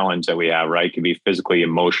challenge that we have. Right? It could be physically,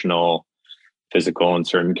 emotional, physical in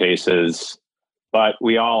certain cases, but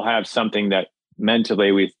we all have something that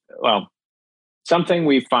mentally something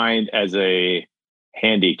we find as a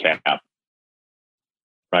handicap,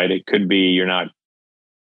 right? It could be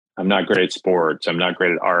I'm not great at sports. I'm not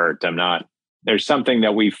great at art. There's something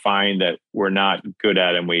that we find that we're not good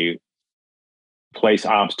at, and we place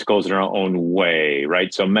obstacles in our own way,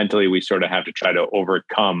 right? So mentally we sort of have to try to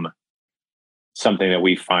overcome something that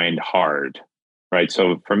we find hard, right?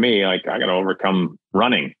 So for me, like, I got to overcome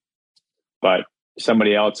running, but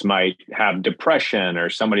somebody else might have depression, or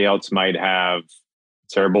somebody else might have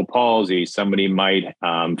cerebral palsy. Somebody might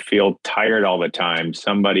feel tired all the time.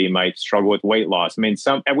 Somebody might struggle with weight loss. I mean,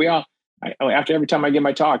 after every time I give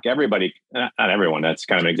my talk, everybody, not everyone, that's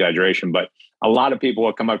kind of an exaggeration, but a lot of people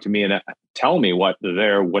will come up to me and tell me what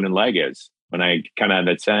their wooden leg is. When I kind of have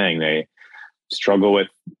that saying, they struggle with,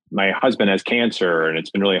 my husband has cancer and it's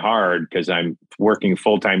been really hard because I'm working a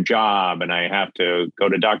full-time job and I have to go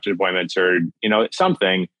to doctor's appointments, or,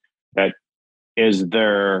 something that is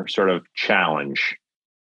their sort of challenge.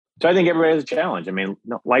 So I think everybody has a challenge. I mean,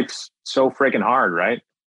 life's so freaking hard, right?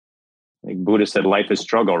 Like Buddha said, life is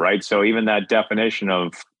struggle, right? So even that definition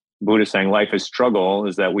of Buddha saying life is struggle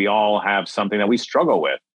is that we all have something that we struggle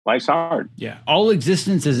with. Life's hard. Yeah. All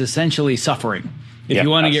existence is essentially suffering. If you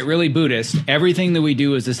want to get really Buddhist, everything that we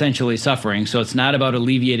do is essentially suffering. So it's not about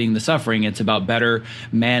alleviating the suffering. It's about better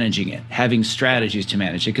managing it, having strategies to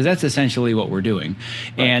manage it, because that's essentially what we're doing.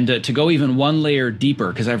 Right. And to go even one layer deeper,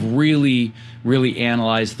 because I've really, really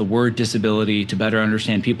analyzed the word disability to better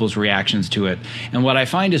understand people's reactions to it. And what I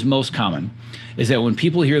find is most common is that when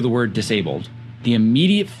people hear the word disabled, the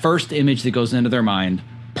immediate first image that goes into their mind,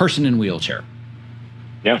 person in wheelchair.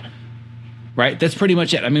 Yeah. Right? That's pretty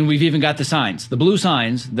much it. I mean, we've even got the signs, the blue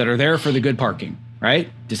signs that are there for the good parking,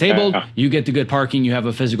 right? Disabled, you get the good parking, you have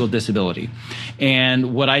a physical disability.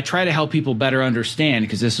 And what I try to help people better understand,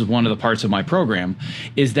 because this is one of the parts of my program,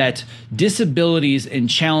 is that disabilities and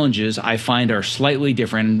challenges I find are slightly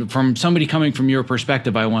different. And from somebody coming from your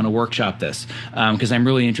perspective, I want to workshop this because I'm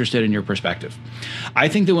really interested in your perspective. I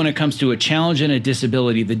think that when it comes to a challenge and a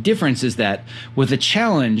disability, the difference is that with a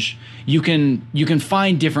challenge, you can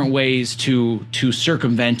find different ways to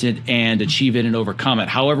circumvent it and achieve it and overcome it.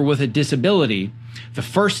 However, with a disability, the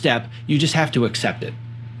first step, you just have to accept it,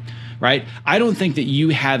 right? I don't think that you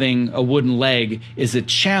having a wooden leg is a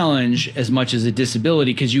challenge as much as a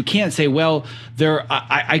disability, because you can't say, well,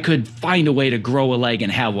 I could find a way to grow a leg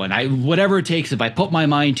and have one. Whatever it takes, if I put my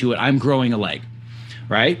mind to it, I'm growing a leg,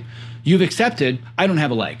 right? You've accepted, I don't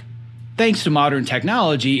have a leg. Thanks to modern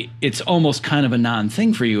technology, it's almost kind of a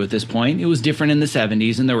non-thing for you at this point. It was different in the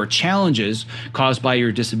 70s, and there were challenges caused by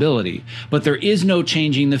your disability. But there is no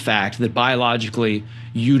changing the fact that biologically,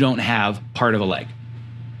 you don't have part of a leg.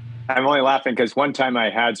 I'm only laughing because one time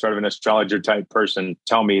I had sort of an astrologer type person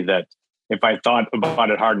tell me that if I thought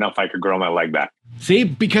about it hard enough, I could grow my leg back. See,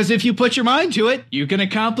 because if you put your mind to it, you can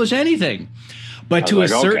accomplish anything. But to a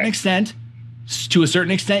certain extent,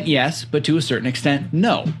 yes, but to a certain extent,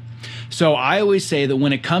 no. So I always say that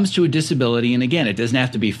when it comes to a disability, and again, it doesn't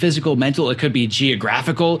have to be physical, mental, it could be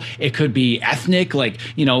geographical, it could be ethnic, like,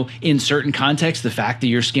 in certain contexts, the fact that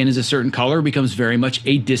your skin is a certain color becomes very much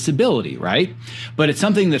a disability, right? But it's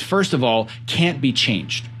something that, first of all, can't be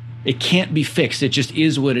changed. It can't be fixed. It just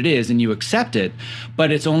is what it is, and you accept it,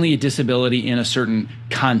 but it's only a disability in a certain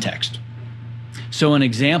context. So an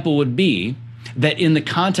example would be that in the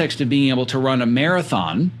context of being able to run a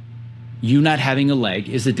marathon, you not having a leg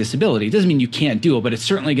is a disability. It doesn't mean you can't do it, but it's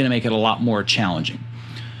certainly going to make it a lot more challenging.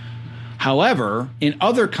 However, in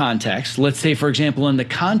other contexts, let's say, for example, in the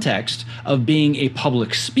context of being a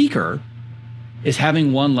public speaker, is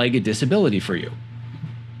having one leg a disability for you?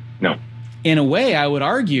 No. In a way, I would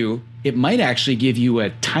argue it might actually give you a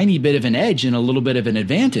tiny bit of an edge and a little bit of an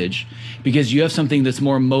advantage, because you have something that's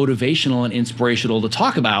more motivational and inspirational to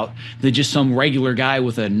talk about than just some regular guy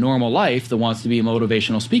with a normal life that wants to be a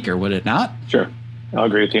motivational speaker, would it not? Sure. I'll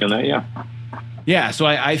agree with you on that, yeah. Yeah, so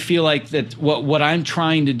I feel like that what I'm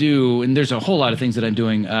trying to do, and there's a whole lot of things that I'm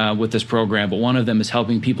doing with this program, but one of them is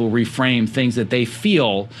helping people reframe things that they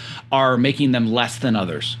feel are making them less than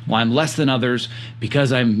others. Well, I'm less than others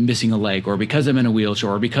because I'm missing a leg, or because I'm in a wheelchair,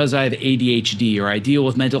 or because I have ADHD, or I deal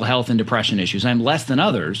with mental health and depression issues. I'm less than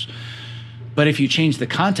others. But if you change the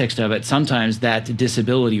context of it, sometimes that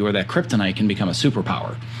disability or that kryptonite can become a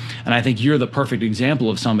superpower. And I think you're the perfect example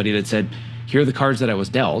of somebody that said, here are the cards that I was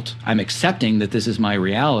dealt. I'm accepting that this is my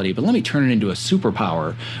reality, but let me turn it into a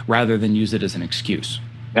superpower rather than use it as an excuse.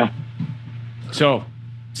 Yeah. So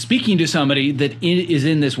speaking to somebody that is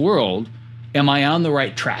in this world, am I on the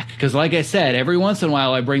right track? Because like I said, every once in a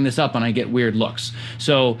while I bring this up and I get weird looks.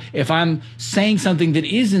 So if I'm saying something that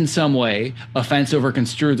is in some way offensive or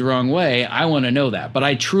construed the wrong way, I want to know that. But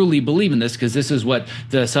I truly believe in this because this is what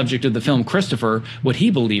the subject of the film Christopher, what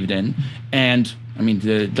he believed in. And I mean,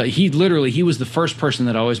 he was the first person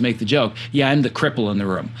that always make the joke, yeah, I'm the cripple in the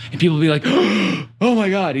room. And people be like, oh my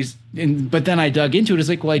God, but then I dug into it. It's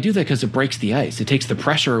like, well, I do that because it breaks the ice. It takes the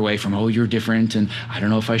pressure away from, oh, you're different. And I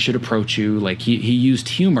don't know if I should approach you. Like he used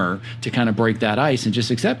humor to kind of break that ice and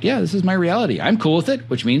just accept, yeah, this is my reality. I'm cool with it,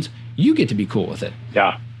 which means you get to be cool with it.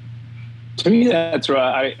 Yeah. To me, that's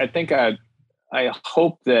right. I think I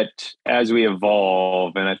hope that as we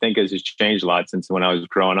evolve, and I think it's changed a lot since when I was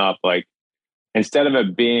growing up, like, instead of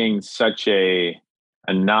it being such a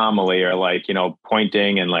anomaly or like,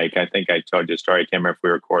 pointing and like, I think I told you a story. I can't remember if we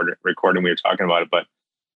were recording, we were talking about it, but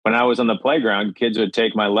when I was on the playground, kids would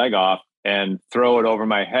take my leg off and throw it over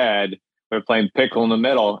my head. We were playing pickle in the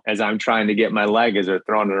middle as I'm trying to get my leg as they're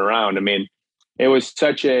throwing it around. I mean, it was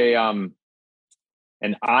such an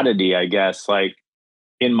oddity, I guess, like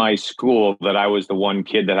in my school that I was the one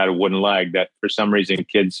kid that had a wooden leg that for some reason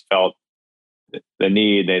kids felt the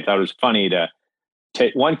need. They thought it was funny to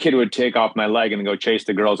one kid would take off my leg and go chase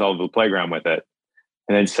the girls all over the playground with it.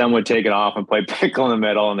 And then some would take it off and play pickle in the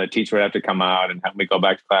middle, and the teacher would have to come out and have me go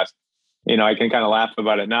back to class. I can kind of laugh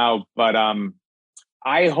about it now, but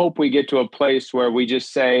I hope we get to a place where we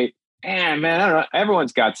just say, man, I don't know,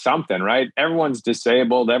 everyone's got something, right? Everyone's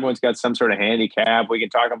disabled. Everyone's got some sort of handicap. We can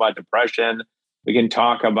talk about depression. We can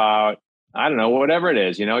talk about, I don't know, whatever it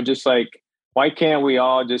is, just like, why can't we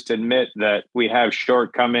all just admit that we have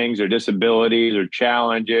shortcomings or disabilities or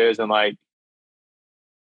challenges and like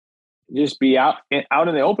just be out in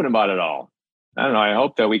the open about it all? I don't know. I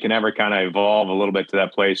hope that we can ever kind of evolve a little bit to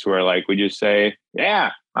that place where like we just say, yeah,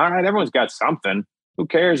 all right, everyone's got something. Who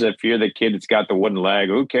cares if you're the kid that's got the wooden leg?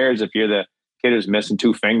 Who cares if you're the kid who's missing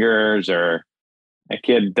 2 fingers or a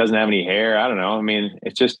kid doesn't have any hair? I don't know. I mean,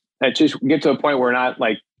 it just get to a point where we're not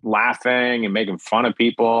like laughing and making fun of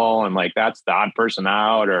people and like that's the odd person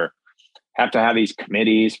out or have to have these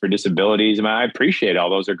committees for disabilities. I mean, I appreciate all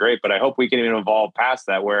those are great, but I hope we can even evolve past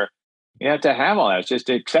that where you have to have all that. It's just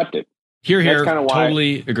to accept it. Here, that's kind of why,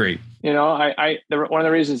 totally agree. One of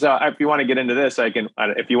the reasons if you want to get into this, I can,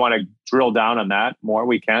 if you want to drill down on that more,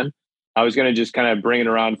 we can. I was going to just kind of bring it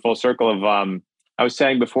around full circle of, I was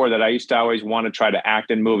saying before that I used to always want to try to act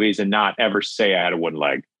in movies and not ever say I had a wooden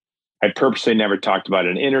leg. I purposely never talked about it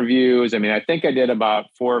in interviews. I mean, I think I did about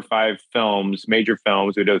 4 or 5 films, major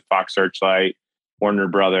films. We did with Fox Searchlight, Warner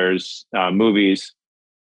Brothers, movies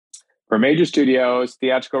for major studios,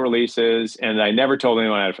 theatrical releases. And I never told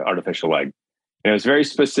anyone I had an artificial leg. And it was very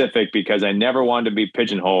specific because I never wanted to be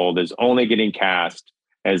pigeonholed as only getting cast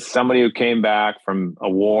as somebody who came back from a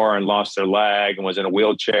war and lost their leg and was in a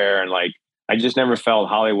wheelchair. And like, I just never felt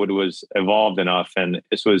Hollywood was evolved enough. And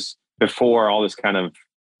this was before all this kind of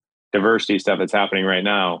diversity stuff that's happening right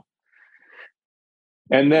now.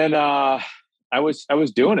 And then I was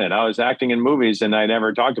doing it. I was acting in movies and I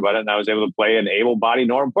never talked about it. And I was able to play an able-bodied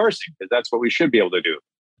normal person because that's what we should be able to do.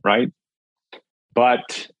 Right.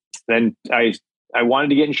 But then I wanted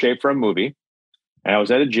to get in shape for a movie. And I was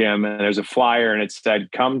at a gym and there's a flyer and it said,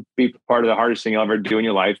 come be part of the hardest thing you'll ever do in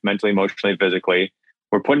your life, mentally, emotionally, physically.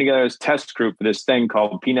 We're putting together this test group for this thing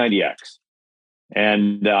called P90X.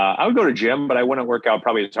 And I would go to gym, but I wouldn't work out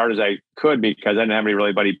probably as hard as I could because I didn't have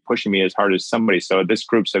anybody pushing me as hard as somebody. So this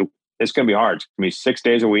group said, it's going to be hard. It's going to be 6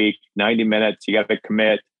 days a week, 90 minutes. You got to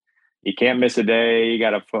commit. You can't miss a day. You got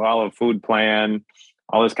to follow a food plan,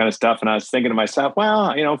 all this kind of stuff. And I was thinking to myself,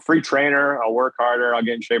 well, free trainer. I'll work harder. I'll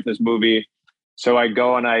get in shape for this movie. So I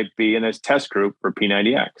go and I'd be in this test group for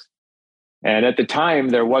P90X. And at the time,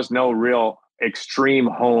 there was no real extreme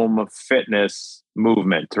home fitness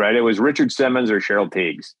movement, right? It was Richard Simmons or Cheryl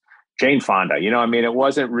Tiegs, Jane Fonda. It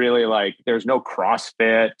wasn't really like there's no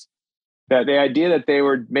CrossFit. That the idea that they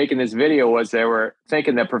were making this video was they were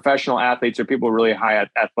thinking that professional athletes or people really high at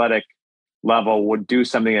athletic level would do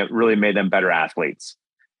something that really made them better athletes.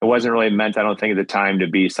 It wasn't really meant, I don't think, at the time to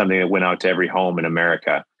be something that went out to every home in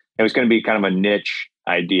America. It was going to be kind of a niche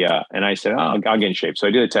idea. And I said, I'll get in shape. So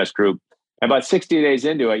I did a test group. And about 60 days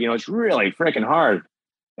into it, it's really freaking hard.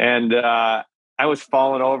 And I was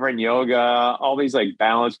falling over in yoga, all these like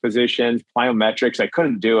balance positions, plyometrics. I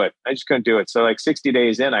couldn't do it. I just couldn't do it. So like 60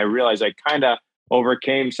 days in, I realized I kind of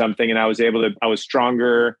overcame something and I was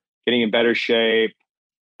stronger, getting in better shape.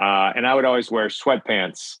 And I would always wear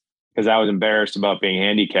sweatpants because I was embarrassed about being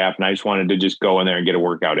handicapped. And I just wanted to just go in there and get a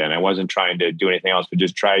workout in. I wasn't trying to do anything else, but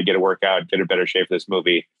just try to get a workout, get a better shape for this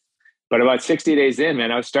movie. But about 60 days in,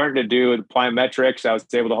 man, I was starting to do the plyometrics. I was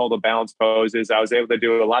able to hold the balance poses. I was able to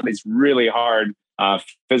do a lot of these really hard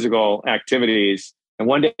physical activities. And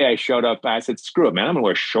one day I showed up, I said, screw it, man, I'm going to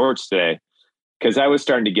wear shorts today. Because I was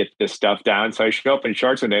starting to get this stuff down. So I show up in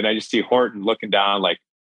shorts one day and I just see Horton looking down like,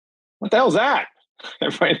 what the hell's that?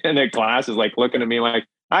 Everybody in the class is like looking at me like,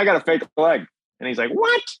 I got a fake leg. And he's like,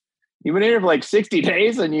 what? You've been here for like 60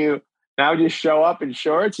 days and you now just show up in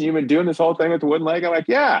shorts and you've been doing this whole thing with the wooden leg? I'm like,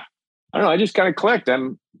 yeah. I don't know. I just kind of clicked.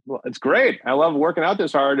 It's great. I love working out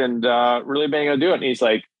this hard and really being able to do it. And he's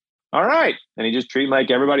like, all right. And he just treated like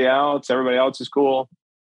everybody else. Everybody else is cool.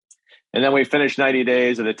 And then we finished 90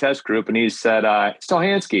 days of the test group, and he said,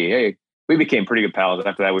 Stolhansky, hey, we became pretty good pals.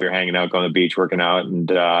 After that, we were hanging out, going to the beach, working out. And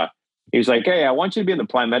he was like, hey, I want you to be in the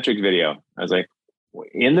plyometrics video. I was like,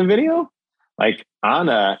 in the video? Like in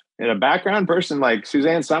a background person like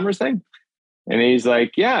Suzanne Summers thing? And he's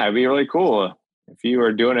like, yeah, it'd be really cool if you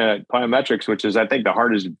were doing a plyometrics, which is, I think, the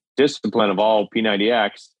hardest discipline of all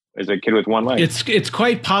P90X. As a kid with one leg. It's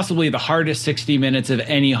quite possibly the hardest 60 minutes of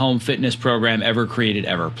any home fitness program ever created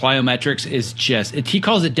ever. Plyometrics is he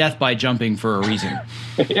calls it death by jumping for a reason.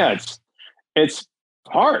 Yeah, it's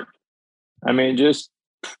hard. I mean, just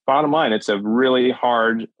bottom line, it's a really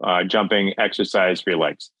hard jumping exercise for your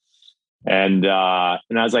legs. And I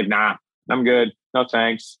was like, nah, I'm good. No,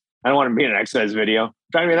 thanks. I don't want to be in an exercise video. I'm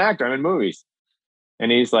trying to be an actor. I'm in movies.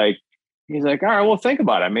 And he's like, all right, well, think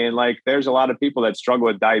about it. I mean, like, there's a lot of people that struggle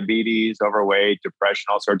with diabetes, overweight, depression,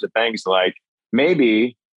 all sorts of things. Like,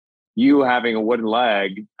 maybe you having a wooden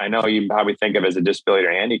leg, I know you probably think of it as a disability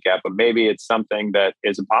or handicap, but maybe it's something that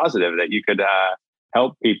is a positive that you could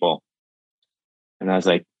help people. And I was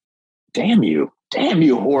like, damn you,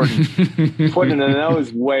 Horton, putting it in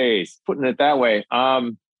those ways, putting it that way.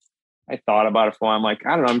 I thought about it for a while. I'm like,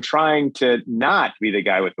 I don't know, I'm trying to not be the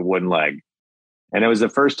guy with the wooden leg. And it was the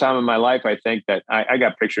first time in my life, I think, that I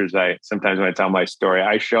got pictures. Sometimes when I tell my story,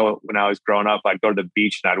 I show when I was growing up, I'd go to the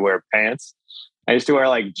beach and I'd wear pants. I used to wear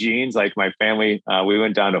like jeans, like my family. We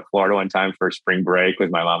went down to Florida one time for spring break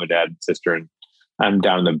with my mom and dad and sister. And I'm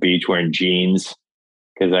down on the beach wearing jeans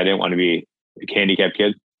because I didn't want to be a handicapped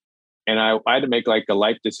kid. And I had to make like a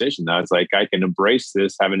life decision. I was like, I can embrace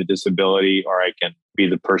this, having a disability, or I can be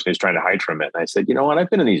the person who's trying to hide from it. And I said, you know what? I've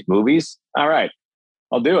been in these movies. All right,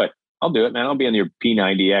 I'll do it, man. I'll be in your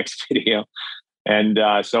P90X video. And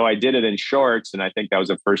so I did it in shorts. And I think that was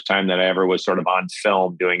the first time that I ever was sort of on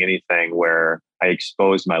film doing anything where I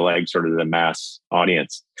exposed my legs sort of to the mass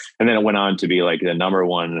audience. And then it went on to be like the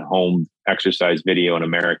 #1 home exercise video in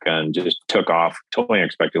America and just took off. Totally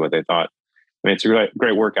unexpected what they thought. I mean, it's a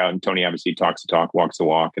great workout. And Tony obviously talks the talk, walks the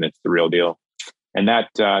walk, and it's the real deal. And that,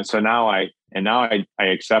 so now I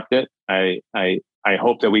accept it. I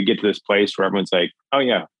hope that we get to this place where everyone's like, oh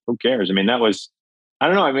yeah, who cares? I mean, that was, I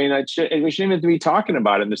don't know. I mean, we shouldn't even be talking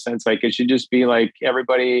about it in the sense like it should just be like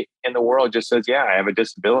everybody in the world just says, yeah, I have a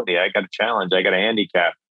disability. I got a challenge. I got a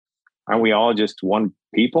handicap. Aren't we all just one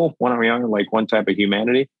people? Aren't we all like one type of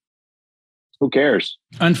humanity? Who cares?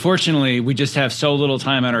 Unfortunately, we just have so little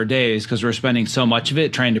time on our days because we're spending so much of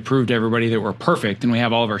it trying to prove to everybody that we're perfect and we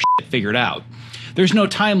have all of our shit figured out. There's no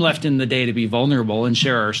time left in the day to be vulnerable and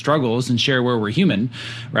share our struggles and share where we're human,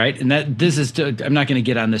 right? And I'm not going to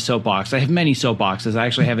get on this soapbox. I have many soapboxes. I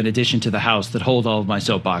actually have an addition to the house that hold all of my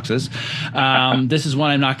soapboxes. This is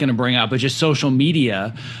one I'm not going to bring up, but just social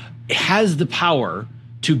media has the power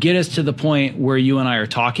to get us to the point where you and I are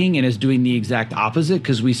talking and is doing the exact opposite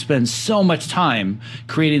because we spend so much time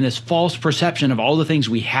creating this false perception of all the things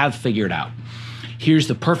we have figured out. Here's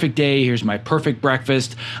the perfect day. Here's my perfect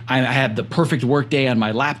breakfast. I have the perfect work day on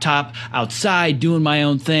my laptop, outside, doing my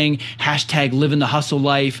own thing. # living the hustle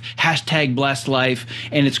life. # blessed life.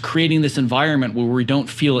 And it's creating this environment where we don't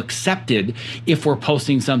feel accepted if we're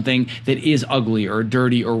posting something that is ugly or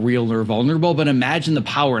dirty or real or vulnerable. But imagine the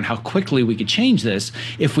power and how quickly we could change this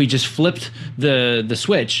if we just flipped the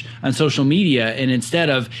switch on social media. And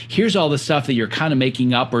instead of here's all the stuff that you're kind of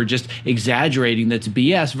making up or just exaggerating that's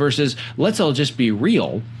BS versus let's all just be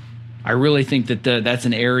real. I really think that that's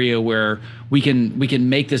an area where we can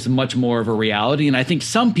make this much more of a reality. And I think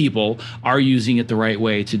some people are using it the right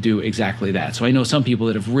way to do exactly that. So I know some people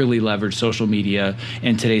that have really leveraged social media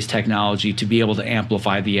and today's technology to be able to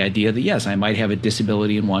amplify the idea that, yes, I might have a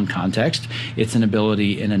disability in one context. It's an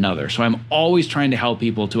ability in another. So I'm always trying to help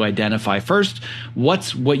people to identify first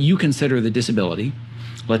what you consider the disability.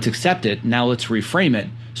 Let's accept it. Now let's reframe it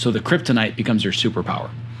so the kryptonite becomes your superpower.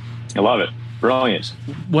 I love it. Brilliant.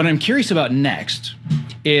 What I'm curious about next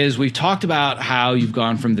is we've talked about how you've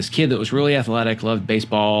gone from this kid that was really athletic, loved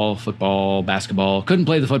baseball, football, basketball, couldn't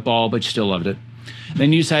play the football, but you still loved it,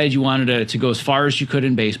 Then you decided you wanted to go as far as you could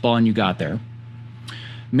in baseball, and you got there.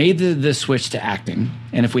 Made the switch to acting.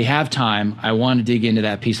 And if we have time, I want to dig into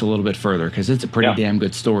that piece a little bit further, because it's a pretty damn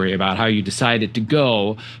good story about how you decided to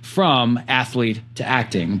go from athlete to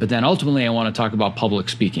acting. But then ultimately, I want to talk about public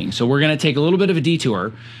speaking. So we're going to take a little bit of a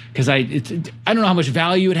detour, because I don't know how much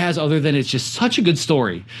value it has other than it's just such a good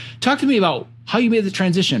story. Talk to me about how you made the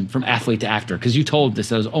transition from athlete to actor, because you told this,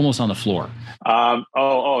 I was almost on the floor.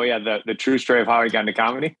 The true story of how I got into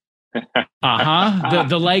comedy.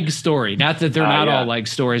 The leg story. Not that they're not all leg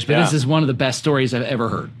stories, but this is one of the best stories I've ever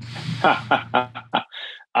heard.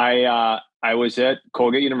 I was at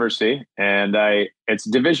Colgate University, and it's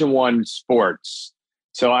Division I sports.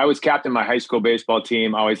 So I was captain of my high school baseball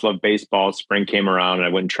team. I always loved baseball. Spring came around, and I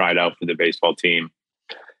went and tried out for the baseball team.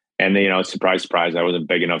 And surprise, surprise, I wasn't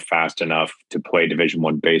big enough, fast enough to play Division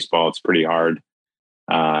I baseball. It's pretty hard.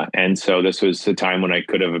 And so this was the time when I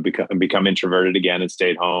could have become introverted again and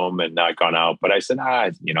stayed home and not gone out. But I said,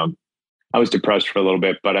 I was depressed for a little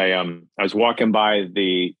bit, but I was walking by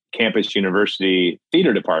the campus university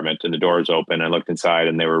theater department, and the door was open. I looked inside,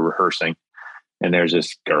 and they were rehearsing, and there's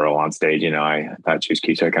this girl on stage. I thought she was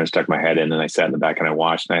cute. So I kind of stuck my head in, and I sat in the back and I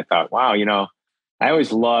watched, and I thought, wow, I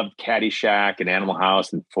always loved Caddyshack and Animal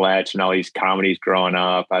House and Fletch and all these comedies growing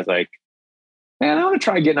up. I was like, man, I want to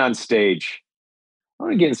try getting on stage. I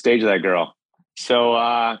want to get on stage with that girl. So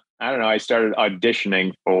I don't know. I started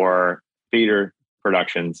auditioning for theater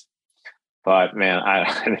productions, but man,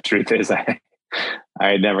 the truth is,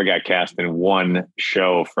 I never got cast in one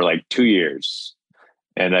show for like 2 years,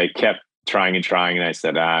 and I kept trying and trying. And I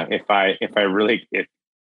said, if I really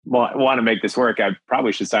want to make this work, I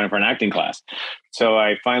probably should sign up for an acting class. So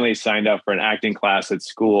I finally signed up for an acting class at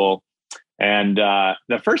school, and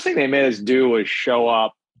the first thing they made us do was show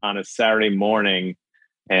up on a Saturday morning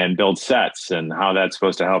and build sets, and how that's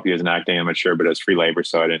supposed to help you as an acting amateur, but it was free labor.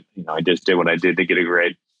 So I didn't, I just did what I did to get a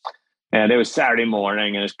grade. And it was Saturday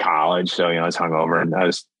morning, and it was college. So, I was hungover and I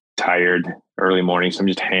was tired early morning. So I'm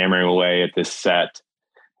just hammering away at this set.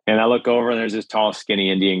 And I look over, and there's this tall,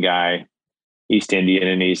 skinny Indian guy, East Indian,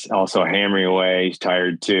 and he's also hammering away. He's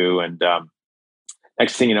tired too. And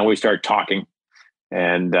next thing you know, we start talking.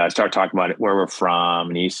 And start talking about where we're from.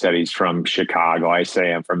 And he said he's from Chicago. I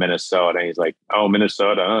say I'm from Minnesota. And he's like, oh,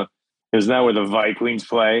 Minnesota, huh? Isn't that where the Vikings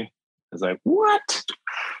play? I was like, what?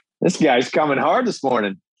 This guy's coming hard this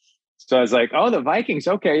morning. So I was like, oh, the Vikings.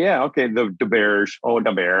 Okay, yeah. Okay, the Bears. Oh,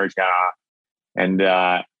 the Bears, yeah.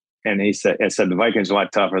 And he said, the Vikings are a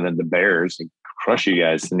lot tougher than the Bears. They crush you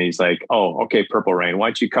guys. And he's like, oh, okay, Purple Rain. Why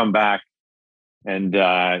don't you come back and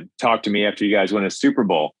talk to me after you guys win a Super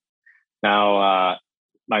Bowl? Now,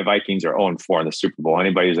 my Vikings are 0-4 in the Super Bowl.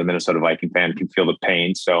 Anybody who's a Minnesota Viking fan can feel the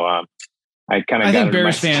pain. So I think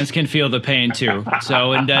Bears fans can feel the pain too.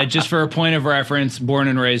 So, and just for a point of reference, born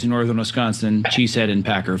and raised in northern Wisconsin, Cheesehead and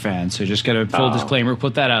Packer fans. So just got a full disclaimer,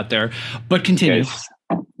 put that out there. But continue.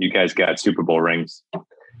 You guys got Super Bowl rings.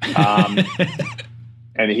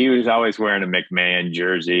 And he was always wearing a McMahon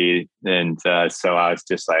jersey. And so I was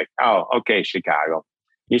just like, oh, okay, Chicago.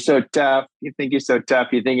 You're so tough. You think you're so tough.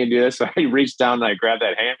 You think you do this. So I reached down and I grabbed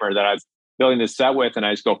that hammer that I was building the set with, and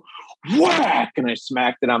I just go, whack! And I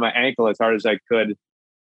smacked it on my ankle as hard as I could. And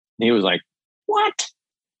he was like, what?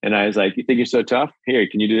 And I was like, you think you're so tough? Here,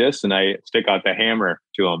 can you do this? And I stick out the hammer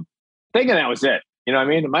to him, thinking that was it. You know what I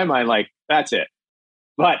mean? In my mind, like, that's it.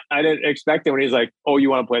 But I didn't expect it when he's like, oh, you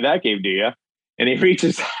want to play that game, do you? And he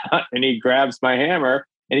reaches out and he grabs my hammer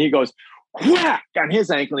and he goes, whack! On his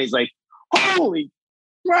ankle. And he's like, holy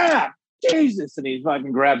crap, Jesus. And he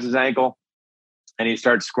fucking grabs his ankle and he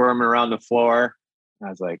starts squirming around the floor. And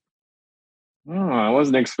I was like, oh, I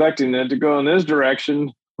wasn't expecting it to go in this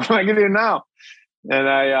direction. What am I going to do now? And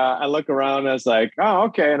I look around and I was like, oh,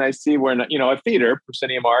 okay. And I see we're in, a theater,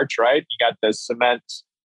 proscenium arch, right? You got the cement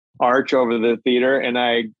arch over the theater. And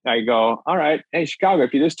I go, all right, hey, Chicago,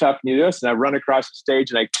 if you're this tough, can you do this? And I run across the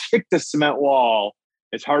stage and I kick the cement wall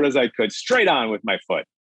as hard as I could, straight on with my foot.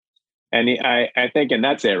 And I think, and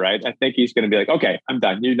that's it, right? I think he's going to be like, okay, I'm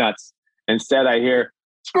done. You're nuts. Instead, I hear,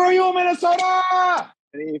 screw you, Minnesota!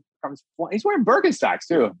 And he comes, he's wearing Birkenstocks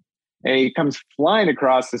too. And he comes flying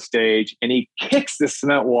across the stage and he kicks the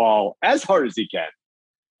cement wall as hard as he can.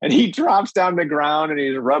 And he drops down to the ground and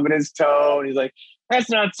he's rubbing his toe. And he's like, that's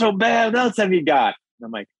not so bad. What else have you got? And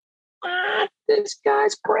I'm like, what? This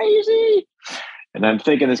guy's crazy. And I'm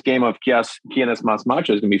thinking this game of Quiénes Más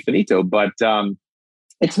Macho is going to be finito, but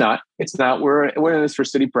it's not. It's not. We're in this for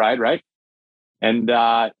city pride, right? And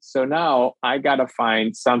so now I got to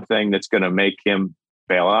find something that's going to make him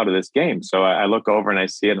bail out of this game. So I look over and I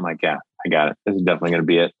see it. And I'm like, yeah, I got it. This is definitely going to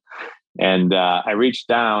be it. And I reach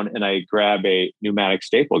down and I grab a pneumatic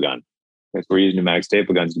staple gun, because we're using pneumatic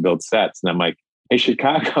staple guns to build sets. And I'm like, hey,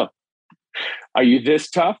 Chicago, are you this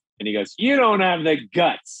tough? And he goes, you don't have the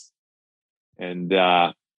guts. And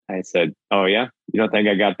I said, oh yeah, you don't think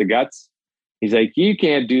I got the guts? He's like,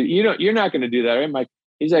 you're not going to do that, right?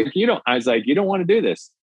 He's like, I was like, you don't want to do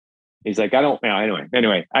this. He's like, I don't,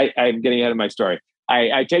 anyway, I'm getting ahead of my story.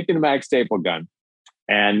 I take the pneumatic staple gun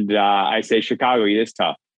and I say, Chicago, you this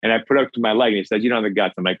tough. And I put it up to my leg and he said, you don't have the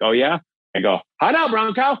guts. I'm like, oh yeah? I go, hot out,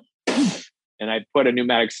 Bronco. And I put a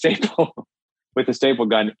pneumatic staple with a staple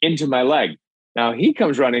gun into my leg. Now he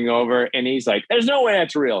comes running over and he's like, there's no way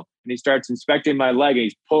that's real. And he starts inspecting my leg and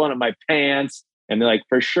he's pulling up my pants. And they're like,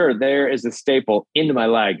 for sure, there is a staple into my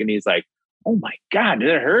leg. And he's like, oh my God, did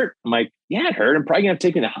it hurt? I'm like, yeah, it hurt. I'm probably going to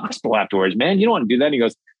take me to the hospital afterwards, man. You don't want to do that. And he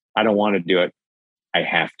goes, I don't want to do it. I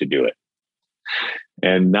have to do it.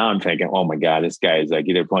 And now I'm thinking, oh my God, this guy is like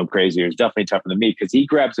either plumb crazy or he's definitely tougher than me, because he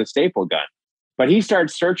grabs a staple gun. But he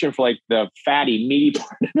starts searching for like the fatty, meaty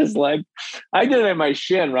part of his leg. I did it in my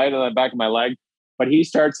shin, right on the back of my leg. But he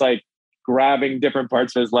starts like grabbing different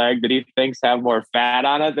parts of his leg that he thinks have more fat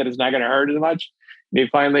on it, that it's not going to hurt as much. And he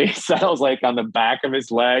finally settles like on the back of his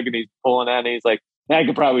leg and he's pulling on it. And he's like, I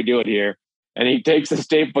could probably do it here. And he takes a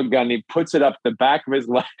staple gun and he puts it up the back of his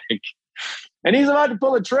leg. And he's about to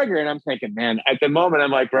pull the trigger. And I'm thinking, man, at the moment,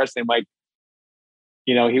 I'm like wrestling, like,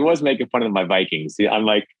 he was making fun of my Vikings. I'm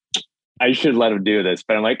like, I should let him do this.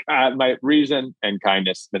 But I'm like, my reason and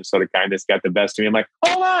kindness, Minnesota kindness, got the best of me. I'm like,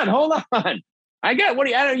 hold on. I got,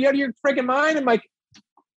 you out of your freaking mind? I'm like,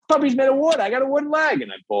 puppy's made of wood. I got a wooden leg.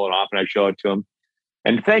 And I pull it off and I show it to him.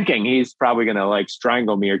 And thinking he's probably going to like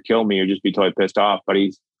strangle me or kill me or just be totally pissed off. But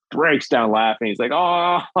he breaks down laughing. He's like,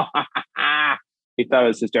 oh, he thought it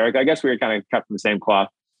was hysterical. I guess we were kind of cut from the same cloth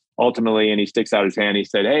ultimately. And he sticks out his hand. He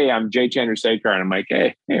said, hey, I'm Jay Chandrasekhar. And I'm like,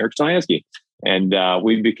 hey, Eric Stolansky. And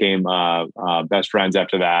we became best friends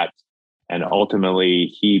after that. And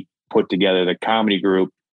ultimately he put together the comedy group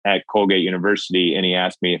at Colgate University. And he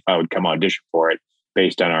asked me if I would come audition for it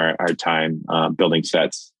based on our time building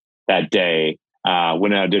sets that day.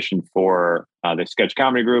 Went and auditioned for the sketch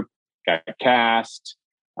comedy group, got cast.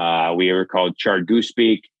 We were called Charred Goose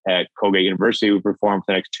Speak at Colgate University. We performed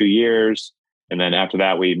for the next 2 years. And then after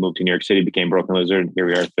that, we moved to New York City, became Broken Lizard. And here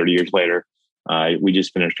we are 30 years later. We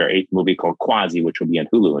just finished our 8th movie called Quasi, which will be on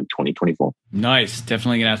Hulu in 2024. Nice.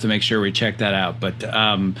 Definitely going to have to make sure we check that out. But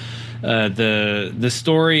the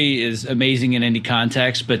story is amazing in any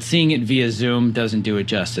context, but seeing it via Zoom doesn't do it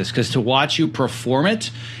justice, because to watch you perform it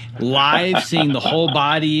live, seeing the whole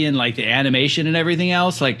body and like the animation and everything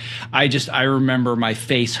else, like I remember my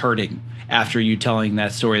face hurting after you telling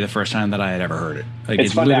that story the first time that I had ever heard it. Like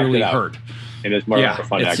it literally hurt. It is more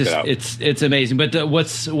fun to act it out. It's amazing. But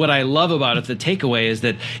what I love about it, the takeaway is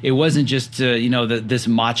that it wasn't just this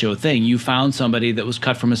macho thing. You found somebody that was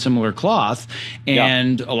cut from a similar cloth,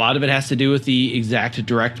 and a lot of it has to do with the exact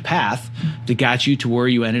direct path that got you to where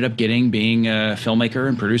you ended up being a filmmaker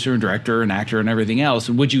and producer and director and actor and everything else.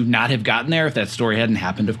 And would you not have gotten there if that story hadn't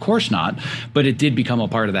happened? Of course not. But it did become a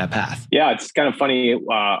part of that path. Yeah, it's kind of funny.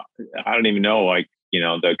 I don't even know, like,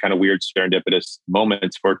 the kind of weird serendipitous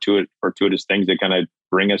moments, fortuitous things that kind of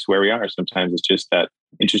bring us where we are. Sometimes it's just that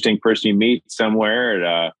interesting person you meet somewhere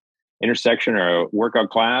at a intersection or a workout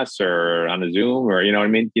class or on a Zoom, or, what I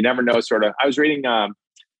mean? You never know, sort of. I was reading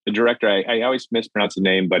the director, I always mispronounce his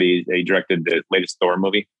name, but he directed the latest Thor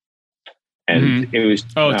movie. And it was...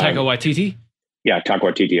 Taika Waititi? Yeah, Taika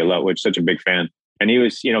Waititi, which such a big fan. And he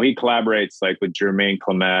was, he collaborates like with Jermaine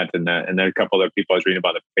Clement and then a couple other people I was reading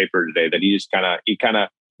about the paper today, that he kind of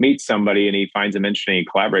meets somebody and he finds them interesting, he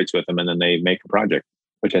collaborates with them, and then they make a project,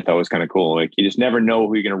 which I thought was kind of cool. Like, you just never know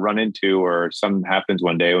who you're going to run into, or something happens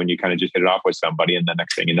one day when you kind of just hit it off with somebody, and the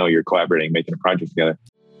next thing you know, you're collaborating, making a project together.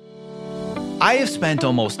 I have spent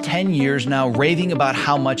almost 10 years now raving about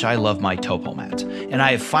how much I love my Topomat, and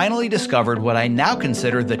I have finally discovered what I now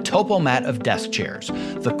consider the Topomat of desk chairs,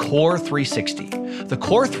 the Core 360. The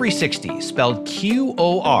Core 360, spelled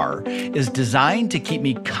QOR, is designed to keep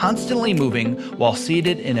me constantly moving while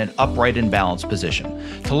seated in an upright and balanced position.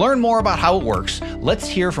 To learn more about how it works, let's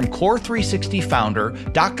hear from Core 360 founder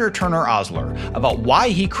Dr. Turner Osler about why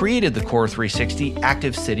he created the Core 360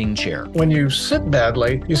 active sitting chair. When you sit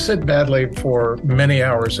badly for many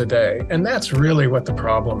hours a day, and that's really what the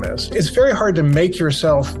problem is. It's very hard to make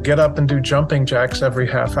yourself get up and do jumping jacks every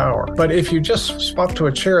half hour. But if you just swap to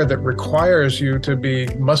a chair that requires you to be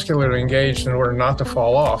muscularly engaged in order not to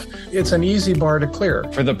fall off. It's an easy bar to clear.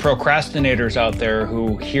 For the procrastinators out there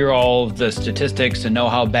who hear all of the statistics and know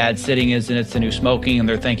how bad sitting is and it's the new smoking, and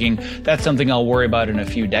they're thinking that's something I'll worry about in a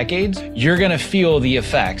few decades, you're going to feel the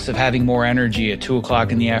effects of having more energy at 2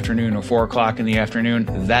 o'clock in the afternoon or 4 o'clock in the afternoon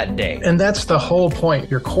that day. And that's the whole point.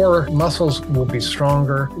 Your core muscles will be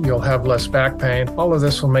stronger. You'll have less back pain. All of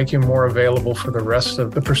this will make you more available for the rest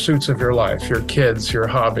of the pursuits of your life, your kids, your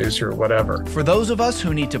hobbies, your whatever. For those of us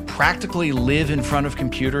who need to practically live in front of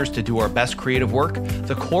computers to do our best creative work,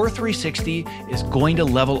 the Core 360 is going to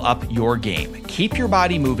level up your game. Keep your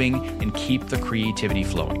body moving and keep the creativity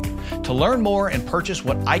flowing. To learn more and purchase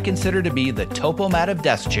what I consider to be the Topomat of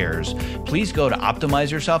desk chairs, please go to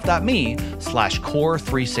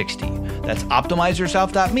optimizeyourself.me/core360. That's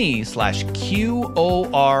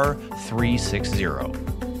optimizeyourself.me/QOR360.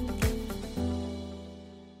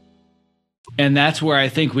 And that's where I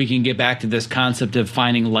think we can get back to this concept of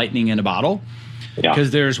finding lightning in a bottle.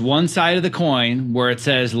 Because there's one side of the coin where it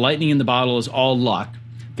says lightning in the bottle is all luck.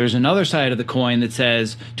 There's another side of the coin that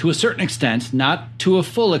says, to a certain extent, not to a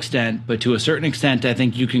full extent, but to a certain extent, I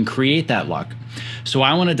think you can create that luck. So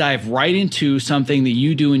I want to dive right into something that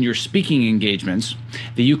you do in your speaking engagements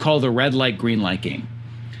that you call the red light, green light game.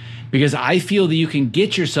 Because I feel that you can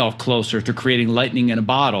get yourself closer to creating lightning in a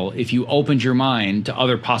bottle if you opened your mind to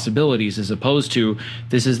other possibilities, as opposed to,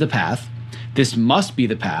 this is the path, this must be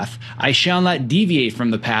the path, I shall not deviate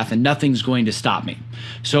from the path, and nothing's going to stop me.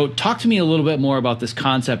 So talk to me a little bit more about this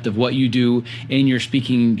concept of what you do in your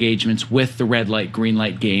speaking engagements with the red light, green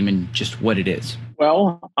light game and just what it is.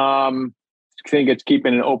 Well, I think it's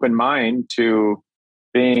keeping an open mind to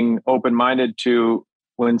being open-minded to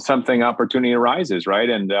when something opportunity arises, right?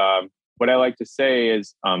 And what I like to say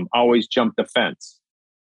is always jump the fence.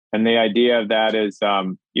 And the idea of that is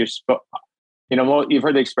you've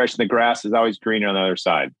heard the expression, the grass is always greener on the other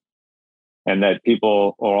side. And that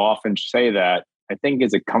people will often say that, I think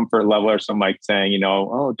is a comfort level or something, like saying,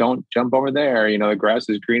 oh, don't jump over there. The grass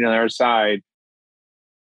is green on the other side.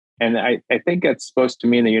 And I think that's supposed to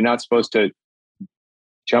mean that you're not supposed to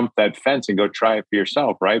jump that fence and go try it for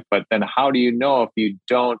yourself, right? But then how do you know if you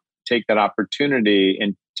don't take that opportunity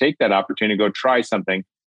and to go try something?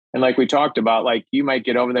 And like we talked about, like you might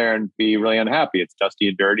get over there and be really unhappy. It's dusty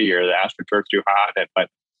and dirty, or the AstroTurf's too hot. But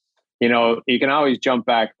you can always jump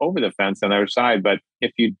back over the fence on the other side. But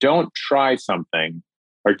if you don't try something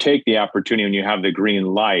or take the opportunity when you have the green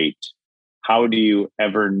light, how do you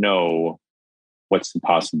ever know what's the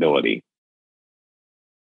possibility?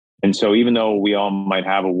 And so even though we all might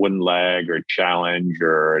have a wooden leg or a challenge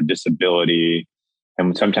or a disability,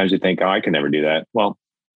 and sometimes you think, oh, I can never do that. Well,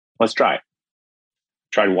 let's try it.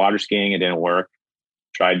 Tried water skiing, it didn't work.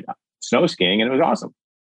 Tried snow skiing, and it was awesome.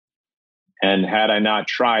 And had I not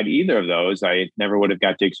tried either of those, I never would have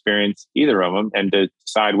got to experience either of them and to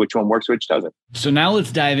decide which one works, which doesn't. So now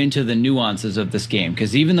let's dive into the nuances of this game,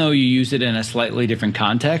 because even though you use it in a slightly different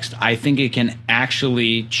context, I think it can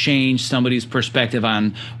actually change somebody's perspective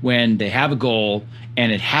on when they have a goal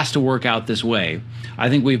and it has to work out this way. I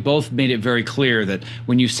think we've both made it very clear that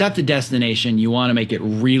when you set the destination, you want to make it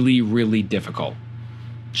really, really difficult.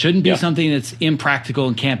 Shouldn't be something that's impractical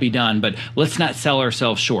and can't be done, but let's not sell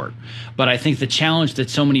ourselves short. But I think the challenge that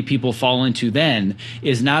so many people fall into then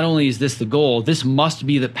is not only is this the goal, this must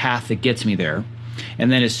be the path that gets me there.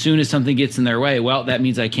 And then as soon as something gets in their way, well, that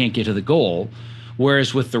means I can't get to the goal.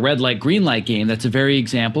 Whereas with the red light, green light game, that's a very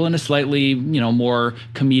example in a slightly, more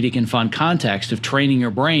comedic and fun context of training your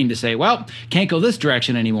brain to say, well, can't go this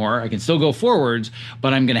direction anymore. I can still go forwards,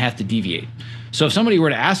 but I'm going to have to deviate. So if somebody were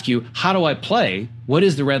to ask you, how do I play? What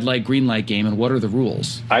is the red light, green light game, and what are the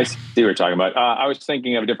rules? I see what you're talking about. I was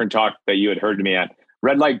thinking of a different talk that you had heard me at.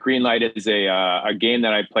 Red light, green light is a game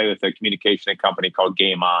that I play with a communication company called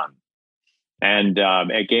Game On. And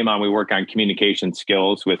at Game On, we work on communication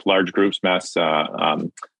skills with large groups,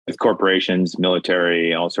 with corporations,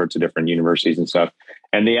 military, all sorts of different universities and stuff.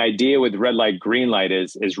 And the idea with red light, green light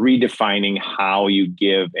is redefining how you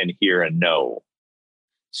give and hear and know.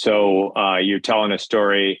 So you're telling a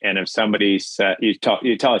story, and if somebody said you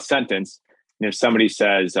tell a sentence, and if somebody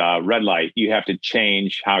says red light, you have to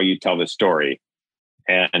change how you tell the story.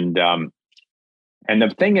 And the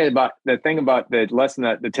thing about the lesson,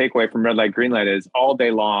 that the takeaway from red light, green light is all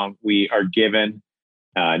day long we are given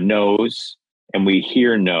no's and we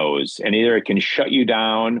hear no's, and either it can shut you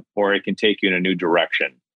down or it can take you in a new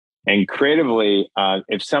direction. And creatively,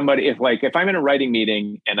 if I'm in a writing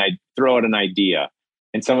meeting and I throw out an idea,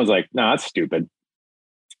 and someone's like, no, that's stupid,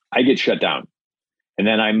 I get shut down. And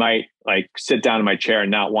then I might like sit down in my chair and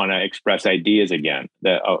not want to express ideas again.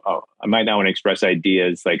 I might not want to express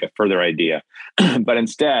ideas, like a further idea. But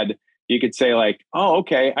instead, you could say like, oh,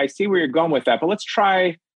 okay, I see where you're going with that, but let's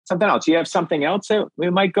try something else. You have something else that we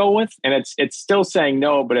might go with? And it's still saying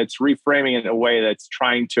no, but it's reframing it in a way that's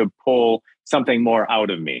trying to pull something more out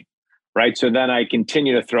of me, right? So then I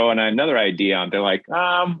continue to throw in another idea on. They're like,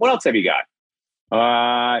 what else have you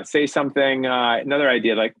got? Say something, another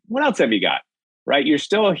idea, like, what else have you got? Right? You're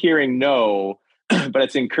still hearing no, but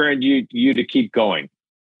it's encouraging you to keep going.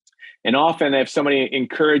 And often if somebody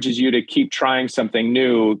encourages you to keep trying something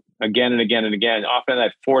new again and again and again, often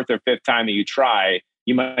that fourth or fifth time that you try,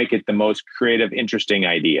 you might get the most creative, interesting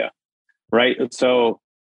idea, right? So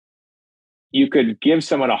you could give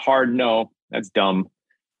someone a hard no, that's dumb,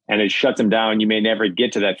 and it shuts them down. You may never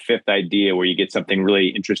get to that fifth idea where you get something really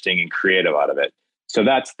interesting and creative out of it. So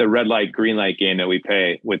that's the red light, green light game that we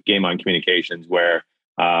play with Game On Communications, where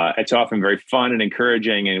it's often very fun and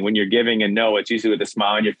encouraging. And when you're giving a no, it's usually with a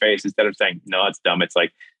smile on your face instead of saying, no, that's dumb. It's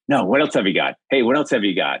like, no, what else have you got? Hey, what else have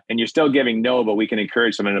you got? And you're still giving no, but we can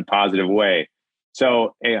encourage someone in a positive way.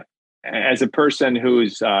 So as a person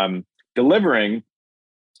who's delivering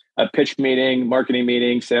a pitch meeting, marketing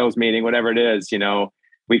meeting, sales meeting, whatever it is,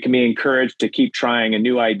 we can be encouraged to keep trying a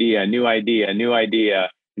new idea,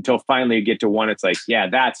 until finally you get to one. It's like, yeah,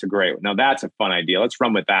 that's a great one. Now that's a fun idea. Let's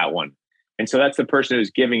run with that one. And so that's the person who's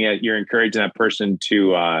giving it. You're encouraging that person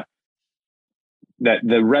to that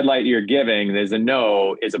the red light you're giving, there's a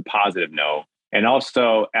no, is a positive no. And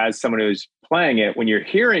also as someone who's playing it, when you're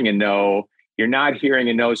hearing a no, you're not hearing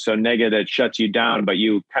a no so negative that it shuts you down, but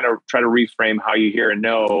you kind of try to reframe how you hear a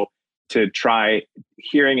no to try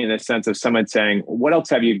hearing in the sense of someone saying, what else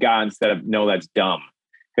have you got, instead of no, that's dumb.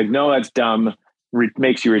 Because no, that's dumb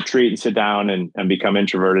makes you retreat and sit down and become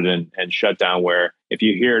introverted and shut down, where if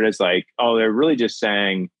you hear it as like, oh, they're really just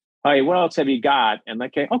saying, hey, what else have you got? And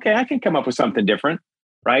like, okay, I can come up with something different,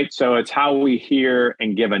 right? So it's how we hear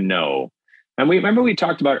and give a no. And we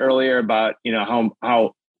talked about earlier about,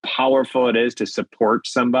 how powerful it is to support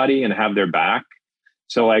somebody and have their back.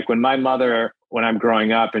 So like when my mother, when I'm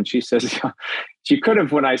growing up and she says, she could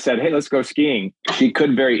have, when I said, hey, let's go skiing, she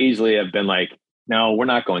could very easily have been like, no, we're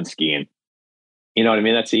not going skiing. You know what I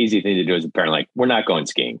mean? That's the easy thing to do as a parent. Like, we're not going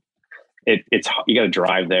skiing. It's you got to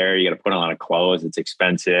drive there. You got to put on a lot of clothes. It's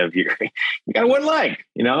expensive. You got one leg,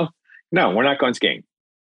 No, we're not going skiing.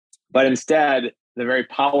 But instead, the very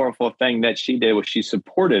powerful thing that she did was she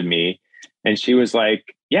supported me. And she was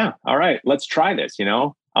like, yeah, all right, let's try this.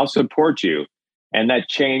 I'll support you. And that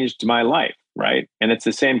changed my life. Right. And it's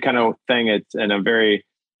the same kind of thing. It's in a very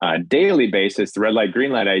daily basis. The red light,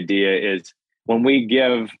 green light idea is when we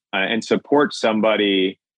give and support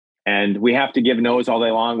somebody, and we have to give no's all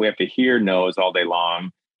day long. We have to hear no's all day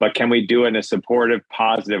long. But can we do it in a supportive,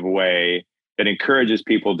 positive way that encourages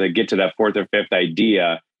people to get to that fourth or fifth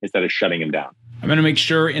idea instead of shutting them down? I'm going to make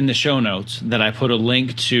sure in the show notes that I put a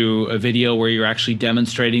link to a video where you're actually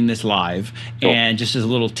demonstrating this live. Cool. And just as a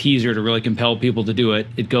little teaser to really compel people to do it,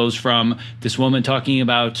 it goes from this woman talking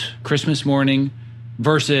about Christmas morning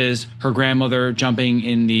versus her grandmother jumping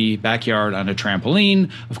in the backyard on a trampoline.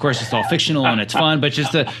 Of course, it's all fictional and it's fun, but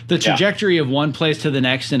just the trajectory of one place to the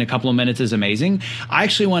next in a couple of minutes is amazing. I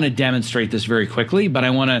actually want to demonstrate this very quickly, but I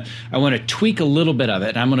want to tweak a little bit of it.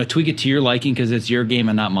 And I'm going to tweak it to your liking because it's your game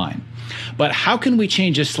and not mine. But how can we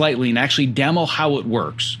change this slightly and actually demo how it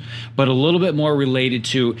works, but a little bit more related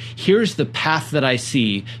to, here's the path that I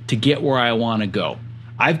see to get where I want to go.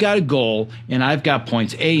 I've got a goal and I've got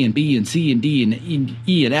points A and B and C and D and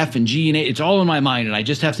E and F and G and A. It's all in my mind and I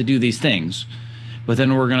just have to do these things. But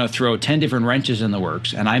then we're going to throw 10 different wrenches in the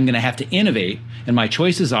works and I'm going to have to innovate. And my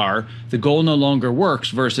choices are the goal no longer works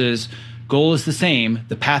versus goal is the same,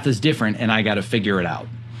 the path is different, and I got to figure it out.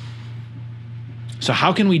 So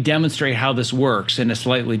how can we demonstrate how this works in a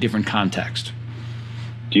slightly different context?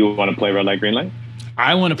 Do you want to play red light, green light?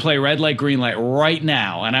 I want to play red light, green light right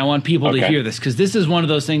now. And I want people to hear this because this is one of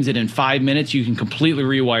those things that in 5 minutes, you can completely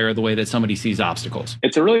rewire the way that somebody sees obstacles.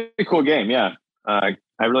 It's a really cool game. Yeah. I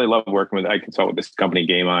really love working with, I consult with this company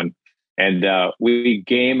Game On, and we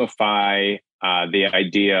gamify the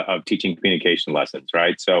idea of teaching communication lessons,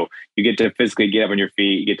 right? So you get to physically get up on your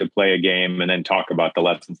feet, you get to play a game and then talk about the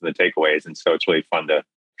lessons and the takeaways. And so it's really fun to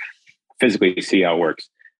physically see how it works.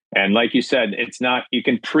 And like you said, it's not, you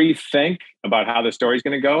can pre-think about how the story's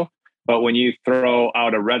going to go, but when you throw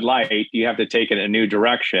out a red light, you have to take it in a new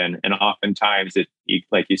direction. And oftentimes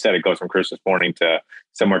like you said, it goes from Christmas morning to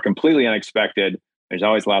somewhere completely unexpected. There's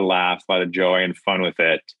always a lot of laughs, a lot of joy and fun with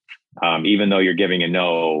it. Even though you're giving a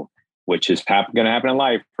no, which is going to happen in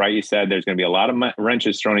life, right? You said there's going to be a lot of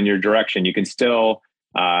wrenches thrown in your direction. You can still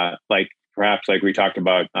like perhaps like we talked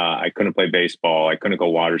about, I couldn't play baseball, I couldn't go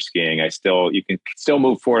water skiing. You can still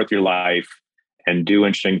move forward with your life and do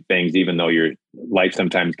interesting things, even though your life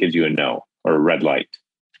sometimes gives you a no or a red light.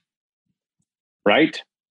 Right?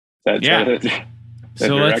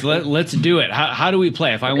 So let's do it. How do we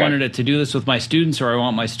play? If I wanted to do this with my students, or I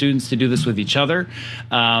want my students to do this with each other,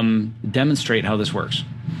 demonstrate how this works.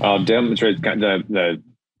 I'll demonstrate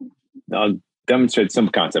I'll demonstrate some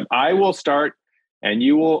concept. I will start, and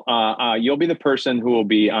you'll be the person who will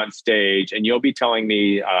be on stage, and you'll be telling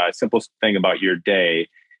me a simple thing about your day,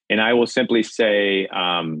 and I will simply say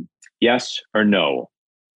yes or no.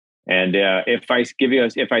 And if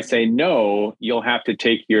I say no, you'll have to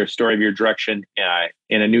take your story of your direction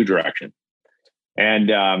in a new direction.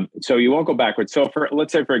 And so you won't go backwards. So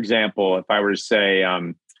let's say, for example, if I were to say,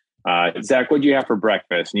 Zach, what do you have for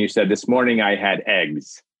breakfast? And you said, this morning I had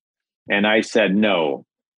eggs. And I said, no.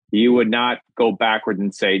 You would not go backwards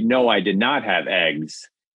and say, no, I did not have eggs.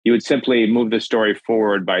 You would simply move the story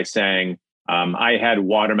forward by saying, I had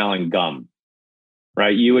watermelon gum,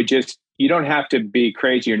 right? You don't have to be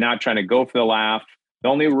crazy. You're not trying to go for the laugh. The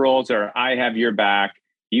only rules are I have your back,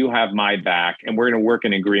 you have my back, and we're going to work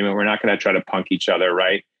in agreement. We're not going to try to punk each other,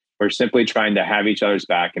 right? We're simply trying to have each other's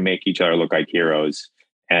back and make each other look like heroes.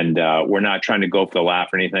 And we're not trying to go for the laugh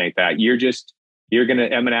or anything like that. I'm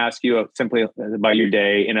going to ask you simply about your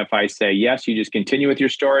day. And if I say yes, you just continue with your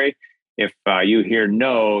story. If you hear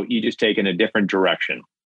no, you just take in a different direction.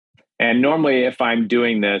 And normally, if I'm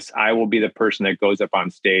doing this, I will be the person that goes up on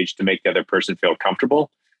stage to make the other person feel comfortable.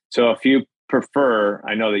 So if you prefer,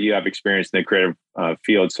 I know that you have experience in the creative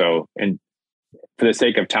field. So, and for the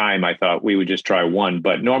sake of time, I thought we would just try one.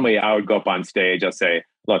 But normally I would go up on stage. I'll say,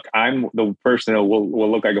 look, I'm the person who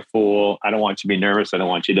will look like a fool. I don't want you to be nervous.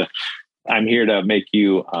 I'm here to make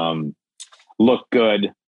you look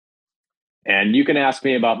good. And you can ask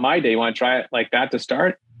me about my day. You want to try it like that to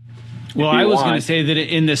start? Well, I was going to say that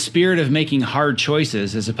in the spirit of making hard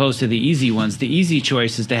choices as opposed to the easy ones, the easy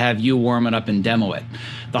choice is to have you warm it up and demo it.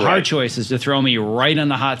 The hard choice is to throw me right on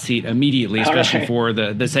the hot seat immediately, especially for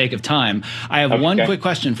the sake of time. I have one quick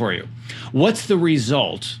question for you. What's the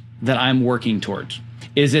result that I'm working towards?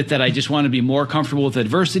 Is it that I just want to be more comfortable with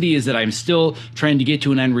adversity? Is that I'm still trying to get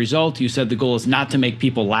to an end result? You said the goal is not to make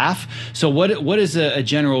people laugh. So what is a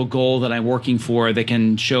general goal that I'm working for that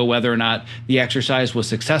can show whether or not the exercise was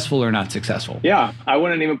successful or not successful? Yeah, I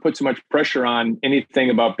wouldn't even put so much pressure on anything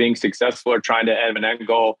about being successful or trying to have an end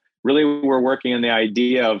goal. Really, we're working on the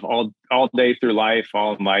idea of all day through life,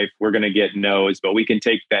 all in life, we're going to get no's, but we can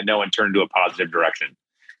take that no and turn into a positive direction.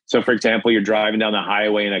 So, for example, you're driving down the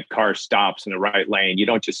highway and a car stops in the right lane. You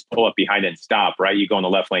don't just pull up behind it and stop, right? You go in the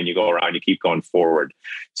left lane, you go around, you keep going forward.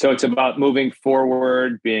 So it's about moving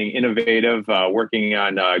forward, being innovative, working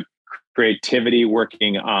on creativity,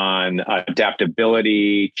 working on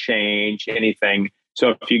adaptability, change, anything.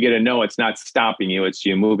 So if you get a no, it's not stopping you. It's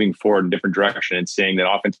you moving forward in a different direction and seeing that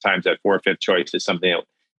oftentimes that 4th, 5th choice is something that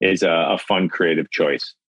is a fun, creative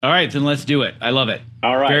choice. All right, then let's do it. I love it.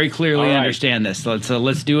 All right. Very clearly understand this.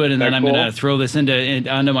 Let's do it, and then I'm going to throw this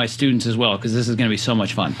onto my students as well, because this is going to be so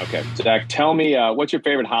much fun. Okay. Zach, tell me, what's your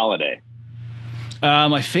favorite holiday?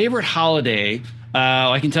 My favorite holiday,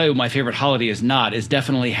 I can tell you what my favorite holiday is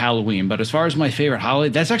definitely Halloween. But as far as my favorite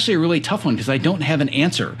holiday, that's actually a really tough one because I don't have an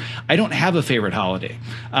answer. I don't have a favorite holiday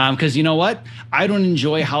because you know what? I don't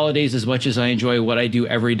enjoy holidays as much as I enjoy what I do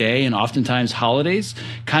every day. And oftentimes holidays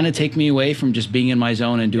kind of take me away from just being in my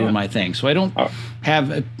zone and doing my thing. So I don't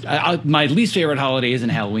have my least favorite holiday isn't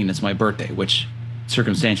Halloween. It's my birthday, which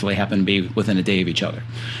circumstantially happen to be within a day of each other.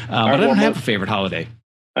 But I don't have a favorite holiday.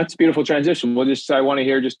 That's a beautiful transition. I want to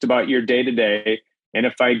hear just about your day to day. And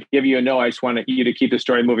if I give you a no, I just want you to keep the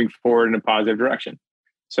story moving forward in a positive direction.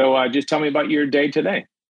 So just tell me about your day today.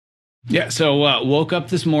 Yeah. So woke up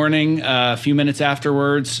this morning, a few minutes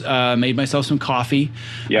afterwards, made myself some coffee.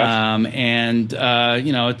 Yeah.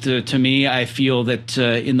 To me, I feel that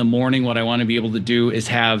in the morning, what I want to be able to do is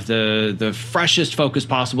have the freshest focus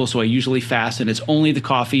possible. So I usually fast, and it's only the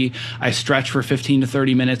coffee. I stretch for 15 to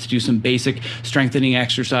 30 minutes, do some basic strengthening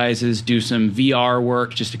exercises, do some VR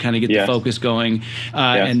work just to kind of get the focus going.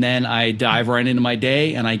 And then I dive right into my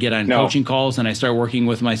day, and I get on coaching calls, and I start working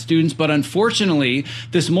with my students. But unfortunately,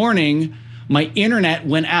 this morning, my internet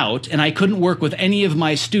went out and I couldn't work with any of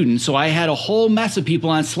my students. So I had a whole mess of people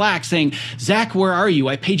on Slack saying, Zach, where are you?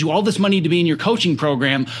 I paid you all this money to be in your coaching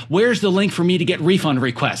program. Where's the link for me to get refund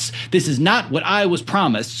requests? This is not what I was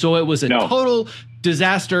promised. So it was a total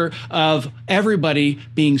disaster of everybody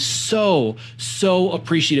being so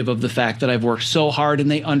appreciative of the fact that I've worked so hard and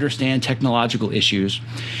they understand technological issues.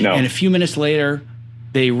 And a few minutes later,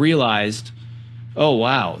 they realized oh,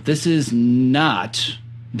 wow, this is not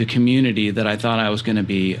the community that I thought I was going to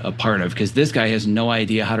be a part of, because this guy has no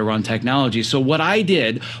idea how to run technology. So what I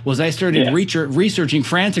did was I started researching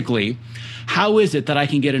frantically, how is it that I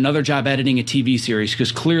can get another job editing a TV series?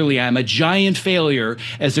 Because clearly I'm a giant failure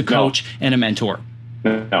as a coach and a mentor.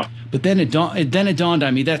 No. But then it dawned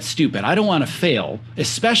on me, that's stupid. I don't want to fail,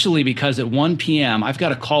 especially because at 1 p.m. I've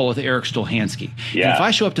got a call with Eric Stolhansky. Yeah. And if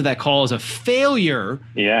I show up to that call as a failure,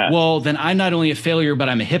 well, then I'm not only a failure, but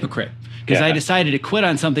I'm a hypocrite. Because I decided to quit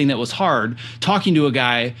on something that was hard, talking to a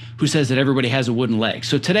guy who says that everybody has a wooden leg.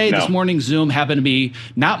 So today, this morning's Zoom happened to be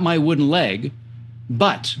not my wooden leg,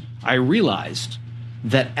 but I realized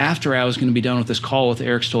that after I was going to be done with this call with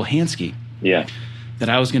Eric Stolhansky, that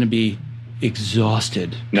I was going to be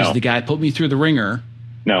exhausted because the guy put me through the ringer.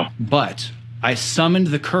 But I summoned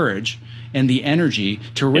the courage and the energy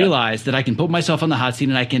to realize that I can put myself on the hot seat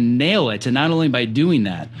and I can nail it. And not only by doing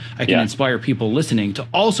that, I can inspire people listening to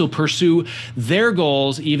also pursue their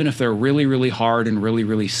goals, even if they're really, really hard and really,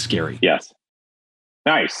 really scary. Yes.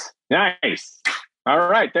 Nice. All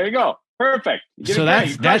right. There you go. Perfect. So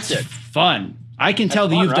that's fun. I can tell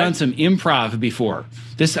that you've done some improv before.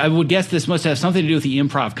 I would guess this must have something to do with the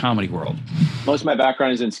improv comedy world. Most of my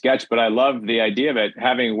background is in sketch, but I love the idea of it.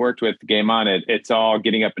 Having worked with Game On, it's all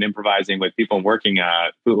getting up and improvising with people working,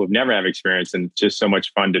 who have never have experience, and it's just so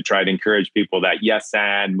much fun to try to encourage people that yes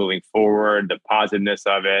and moving forward, the positiveness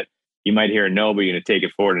of it. You might hear a no, but you're going to take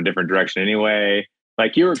it forward in a different direction anyway.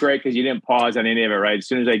 Like you were great because you didn't pause on any of it, right? As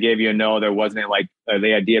soon as I gave you a no, there wasn't like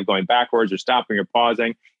the idea of going backwards or stopping or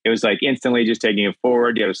pausing. It was like instantly just taking it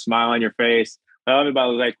forward. You had a smile on your face. I love about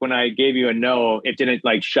it, like when I gave you a no, it didn't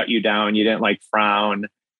like shut you down. You didn't like frown.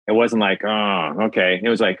 It wasn't like, oh, okay. It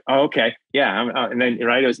was like, oh, okay. Yeah. And then,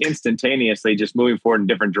 right, it was instantaneously just moving forward in a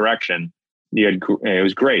different direction. It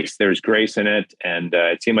was grace. There was grace in it. And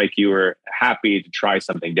it seemed like you were happy to try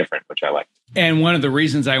something different, which I liked. And one of the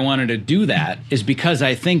reasons I wanted to do that is because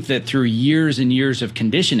I think that through years and years of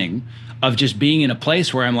conditioning, of just being in a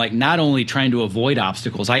place where I'm like not only trying to avoid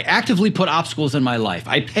obstacles, I actively put obstacles in my life.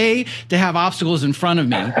 I pay to have obstacles in front of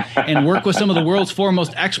me and work with some of the world's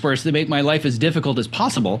foremost experts that make my life as difficult as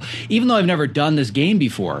possible. Even though I've never done this game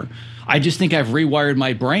before, I just think I've rewired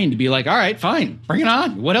my brain to be like, all right, fine, bring it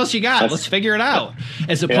on. What else you got? Let's figure it out.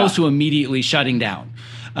 As opposed to immediately shutting down.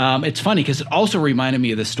 It's funny because it also reminded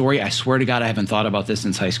me of the story. I swear to God, I haven't thought about this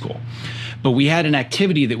since high school. But we had an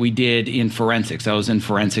activity that we did in forensics. I was in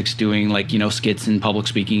forensics doing skits and public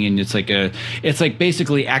speaking, and it's like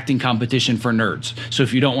basically acting competition for nerds. So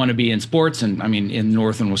if you don't want to be in sports, and I mean in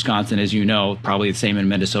northern Wisconsin, as you know, probably the same in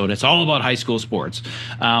Minnesota, it's all about high school sports.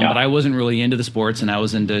 But I wasn't really into the sports, and I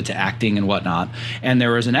was into acting and whatnot. And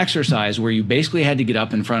there was an exercise where you basically had to get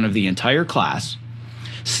up in front of the entire class,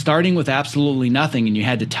 starting with absolutely nothing, and you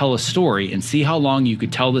had to tell a story and see how long you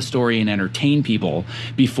could tell the story and entertain people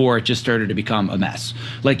before it just started to become a mess.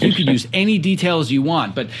 Like you could use any details you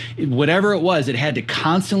want, but whatever it was, it had to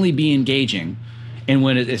constantly be engaging. And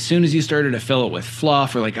as soon as you started to fill it with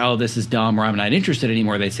fluff or like, oh, this is dumb or I'm not interested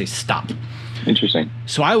anymore, they'd say, stop. Interesting.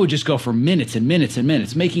 So I would just go for minutes and minutes and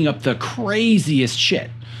minutes, making up the craziest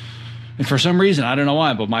shit. And for some reason, I don't know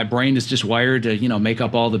why, but my brain is just wired to, make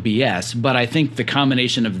up all the BS. But I think the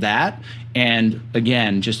combination of that and,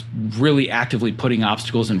 again, just really actively putting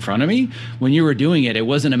obstacles in front of me, when you were doing it, it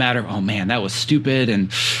wasn't a matter of, oh, man, that was stupid.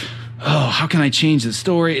 And, oh, how can I change the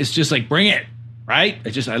story? It's just like, bring it, right?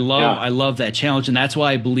 I love that challenge. And that's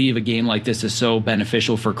why I believe a game like this is so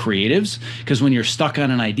beneficial for creatives. Because when you're stuck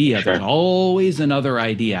on an idea, there's always another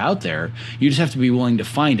idea out there. You just have to be willing to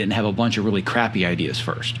find it and have a bunch of really crappy ideas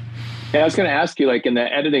first. Yeah, I was going to ask you, like in the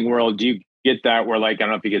editing world, do you get that where like, I don't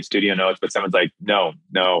know if you get studio notes, but someone's like, no.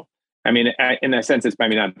 I mean, in a sense, it's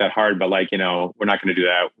maybe not that hard, but like, we're not going to do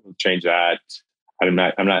that. We'll change that. I'm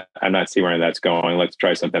not seeing where that's going. Let's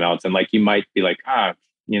try something else. And like, you might be like,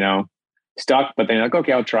 stuck, but then you're like,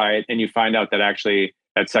 okay, I'll try it. And you find out that actually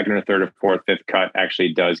that second or third or fourth, fifth cut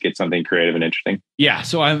actually does get something creative and interesting. Yeah.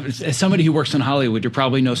 So as somebody who works in Hollywood, you're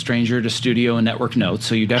probably no stranger to studio and network notes.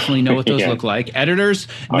 So you definitely know what those look like. Editors,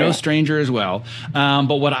 stranger as well.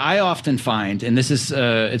 But what I often find, and this is,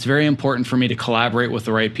 it's very important for me to collaborate with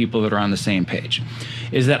the right people that are on the same page,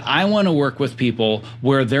 is that I want to work with people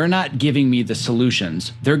where they're not giving me the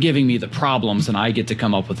solutions, they're giving me the problems, and I get to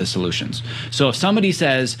come up with the solutions. So if somebody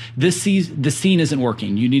says, the scene isn't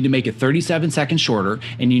working, you need to make it 37 seconds shorter,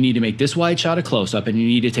 and you need to make this wide shot a close-up, and you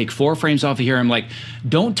need to take 4 frames off of here, I'm like,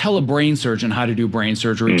 don't tell a brain surgeon how to do brain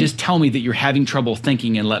surgery, just tell me that you're having trouble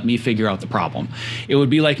thinking and let me figure out the problem. It would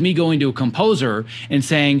be like me going to a composer and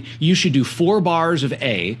saying, you should do 4 bars of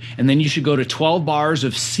A, and then you should go to 12 bars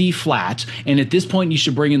of C flat, and at this point you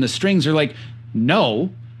should bring in the strings. They're like, No,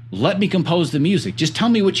 let me compose the music. Just tell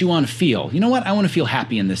me what you want to feel. You know what? I want to feel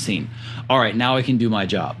happy in this scene. All right, now I can do my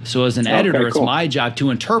job. So as an editor, it's my job to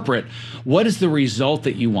interpret what is the result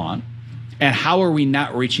that you want and how are we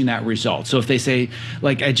not reaching that result. So if they say,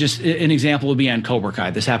 like, an example would be on Cobra Kai.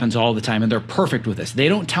 This happens all the time, and they're perfect with this. They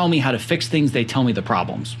don't tell me how to fix things. They tell me the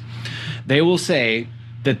problems. They will say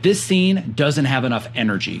that this scene doesn't have enough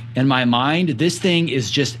energy. In my mind, this thing is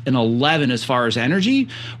just an 11 as far as energy.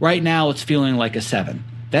 Right now, it's feeling like a 7.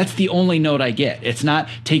 That's the only note I get. It's not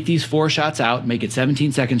take these 4 shots out, make it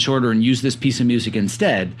 17 seconds shorter, and use this piece of music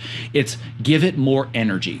instead. It's give it more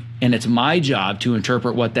energy. And it's my job to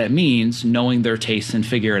interpret what that means, knowing their tastes and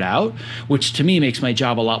figure it out, which to me makes my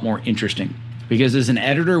job a lot more interesting. Because as an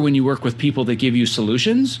editor, when you work with people that give you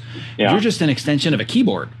solutions, you're just an extension of a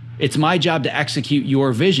keyboard. It's my job to execute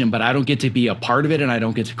your vision, but I don't get to be a part of it and I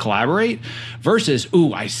don't get to collaborate. Versus,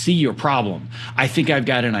 ooh, I see your problem. I think I've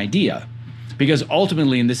got an idea. Because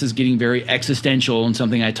ultimately, and this is getting very existential and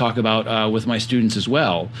something I talk about with my students as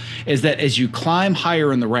well, is that as you climb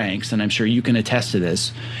higher in the ranks, and I'm sure you can attest to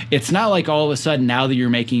this, it's not like all of a sudden now that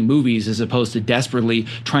you're making movies as opposed to desperately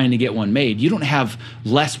trying to get one made. You don't have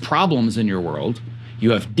less problems in your world.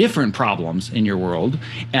 You have different problems in your world.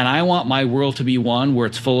 And I want my world to be one where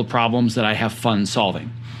it's full of problems that I have fun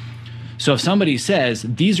solving. So if somebody says,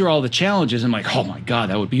 these are all the challenges, I'm like, oh my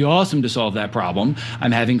God, that would be awesome to solve that problem.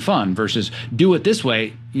 I'm having fun versus do it this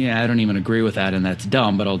way. Yeah, I don't even agree with that and that's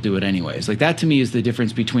dumb, but I'll do it anyways. Like that to me is the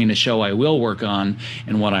difference between a show I will work on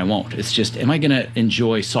and what I won't. It's just, am I going to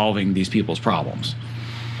enjoy solving these people's problems?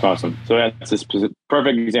 Awesome. So that's a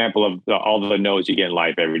perfect example of all the no's you get in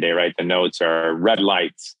life every day, right? The notes are red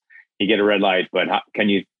lights. You get a red light, but how can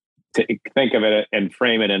you think of it and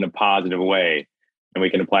frame it in a positive way? And we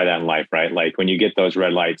can apply that in life, right? Like when you get those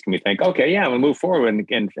red lights, can we think, okay, yeah, I'm gonna move forward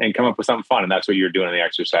and come up with something fun. And that's what you're doing in the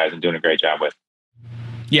exercise and doing a great job with.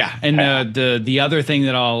 Yeah. And the other thing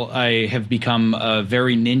that I have become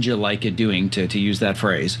very ninja-like at doing, to use that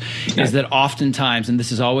phrase, is that oftentimes, and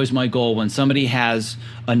this is always my goal, when somebody has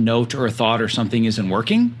a note or a thought or something isn't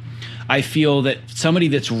working, I feel that somebody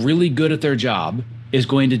that's really good at their job is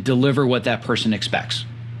going to deliver what that person expects.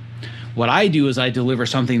 What I do is I deliver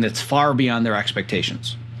something that's far beyond their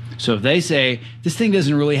expectations. So if they say, this thing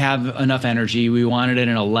doesn't really have enough energy, we wanted it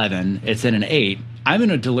an 11, it's at an 8, I'm going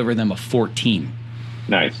to deliver them a 14.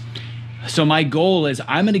 Nice. So my goal is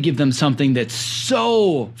I'm going to give them something that's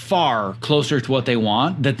so far closer to what they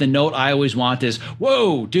want that the note I always want is,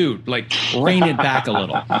 whoa, dude, like rein it back a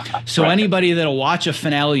little. So anybody that'll watch a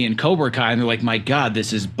finale in Cobra Kai and they're like, my God,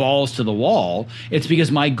 this is balls to the wall. It's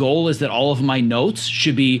because my goal is that all of my notes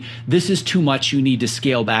should be, this is too much, you need to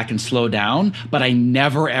scale back and slow down. But I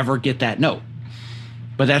never, ever get that note.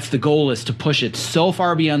 But that's the goal, is to push it so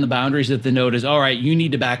far beyond the boundaries that the note is, all right, you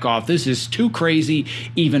need to back off. This is too crazy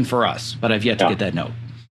even for us. But I've yet to get that note.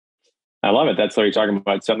 I love it. That's what you're talking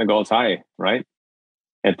about, setting the goals high, right?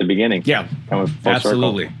 At the beginning. Yeah,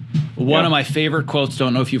 absolutely. One of my favorite quotes,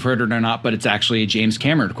 don't know if you've heard it or not, but it's actually a James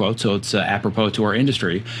Cameron quote, so it's apropos to our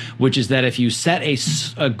industry, which is that if you set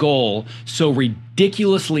a goal so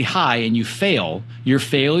ridiculously high and you fail, your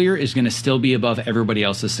failure is going to still be above everybody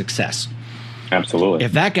else's success. Absolutely.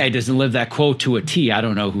 If that guy doesn't live that quote to a T, I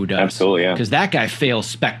don't know who does. Absolutely, yeah. Because that guy fails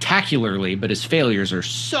spectacularly, but his failures are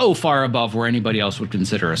so far above where anybody else would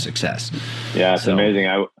consider a success. Yeah, it's amazing.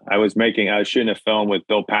 I was shooting a film with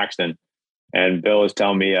Bill Paxton, and Bill was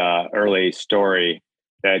telling me an early story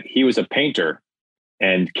that he was a painter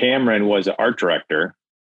and Cameron was an art director.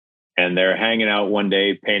 And they're hanging out one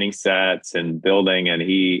day, painting sets and building.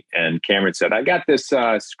 And Cameron said, "I got this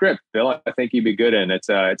script, Bill. I think you'd be good in. It's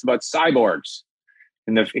about cyborgs,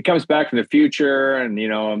 and it comes back from the future. And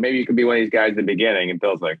maybe you could be one of these guys at the beginning." And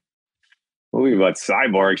Bill's like, "Movie about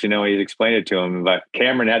cyborgs?" He's explained it to him. But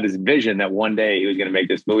Cameron had this vision that one day he was going to make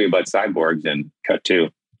this movie about cyborgs. And cut to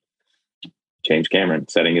James Cameron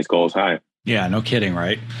setting his goals high. Yeah, no kidding,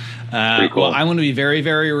 right? Cool. Well, I want to be very,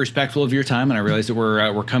 very respectful of your time, and I realize that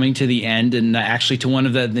we're coming to the end, and actually to one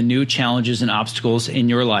of the new challenges and obstacles in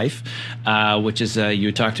your life, which is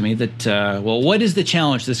you talked to me that what is the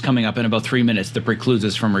challenge that's coming up in about 3 minutes that precludes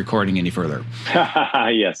us from recording any further?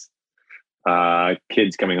 Yes,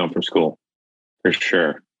 kids coming home from school, for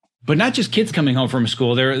sure. But not just kids coming home from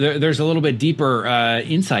school. There's a little bit deeper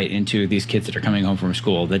insight into these kids that are coming home from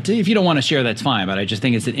school that if you don't want to share, that's fine. But I just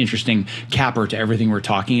think it's an interesting capper to everything we're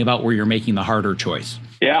talking about where you're making the harder choice.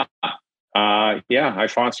 Yeah. I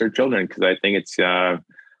foster children because I think it's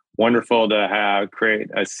wonderful to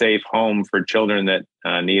create a safe home for children that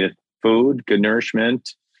need food, good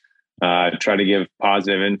nourishment, try to give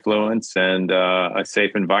positive influence and a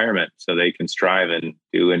safe environment so they can strive and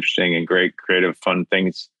do interesting and great, creative, fun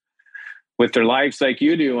things with their lives like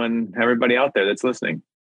you do, and everybody out there that's listening.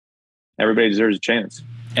 Everybody deserves a chance.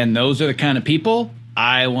 And those are the kind of people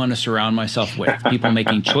I want to surround myself with, people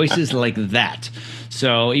making choices like that.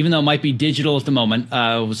 So even though it might be digital at the moment,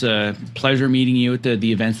 it was a pleasure meeting you at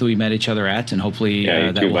the events that we met each other at, and hopefully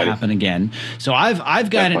that will happen again. So I've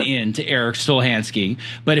got an in to Eric Stolhanske,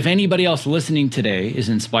 but if anybody else listening today is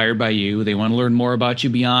inspired by you, they want to learn more about you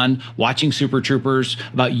beyond watching Super Troopers,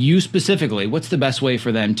 about you specifically, what's the best way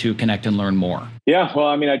for them to connect and learn more? Yeah, well,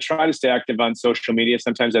 I mean, I try to stay active on social media.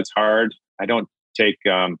 Sometimes that's hard. I don't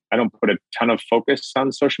put a ton of focus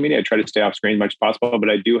on social media. I try to stay off screen as much as possible, but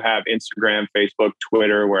I do have Instagram, Facebook,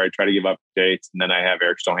 Twitter, where I try to give updates. And then I have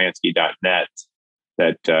ericstolhanske.net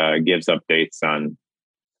that gives updates on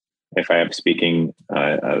if I have a speaking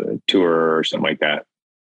tour or something like that,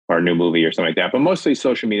 or a new movie or something like that. But mostly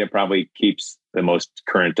social media probably keeps the most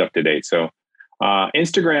current up to date. So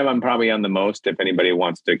Instagram, I'm probably on the most. If anybody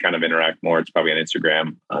wants to kind of interact more, it's probably on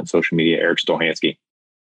Instagram, on social media, Eric Stolhanske.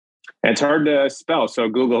 And it's hard to spell, so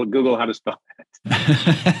Google how to spell it.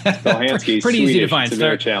 Stolhanske, pretty easy to find. It's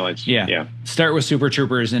a challenge. Yeah. Start with Super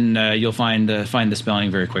Troopers, and you'll find the spelling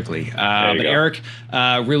very quickly. But Eric,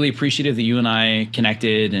 really appreciative that you and I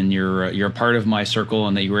connected, and you're a part of my circle,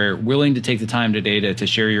 and that you were willing to take the time today to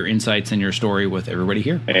share your insights and your story with everybody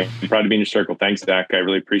here. Hey, I'm proud to be in your circle. Thanks, Zach. I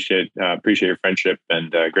really appreciate your friendship,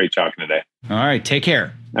 and great talking today. All right, take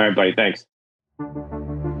care. All right, buddy. Thanks.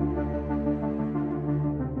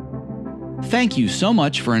 Thank you so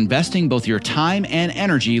much for investing both your time and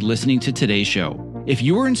energy listening to today's show. If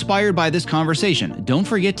you were inspired by this conversation, don't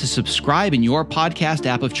forget to subscribe in your podcast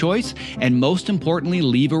app of choice, and most importantly,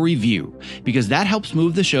 leave a review, because that helps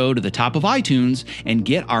move the show to the top of iTunes and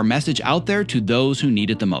get our message out there to those who need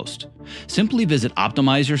it the most. Simply visit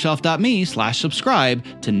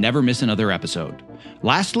optimizeyourself.me/subscribe to never miss another episode.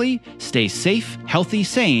 Lastly, stay safe, healthy,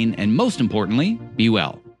 sane, and most importantly, be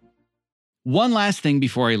well. One last thing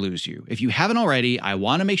before I lose you. If you haven't already, I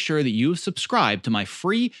want to make sure that you've subscribed to my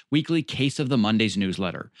free weekly Case of the Mondays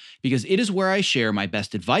newsletter, because it is where I share my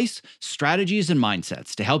best advice, strategies, and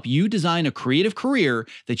mindsets to help you design a creative career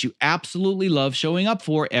that you absolutely love showing up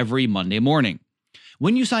for every Monday morning.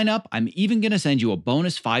 When you sign up, I'm even going to send you a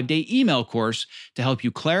bonus 5-day email course to help you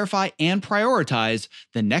clarify and prioritize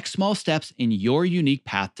the next small steps in your unique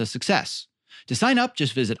path to success. To sign up,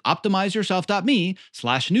 just visit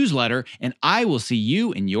optimizeyourself.me/newsletter, and I will see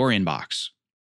you in your inbox.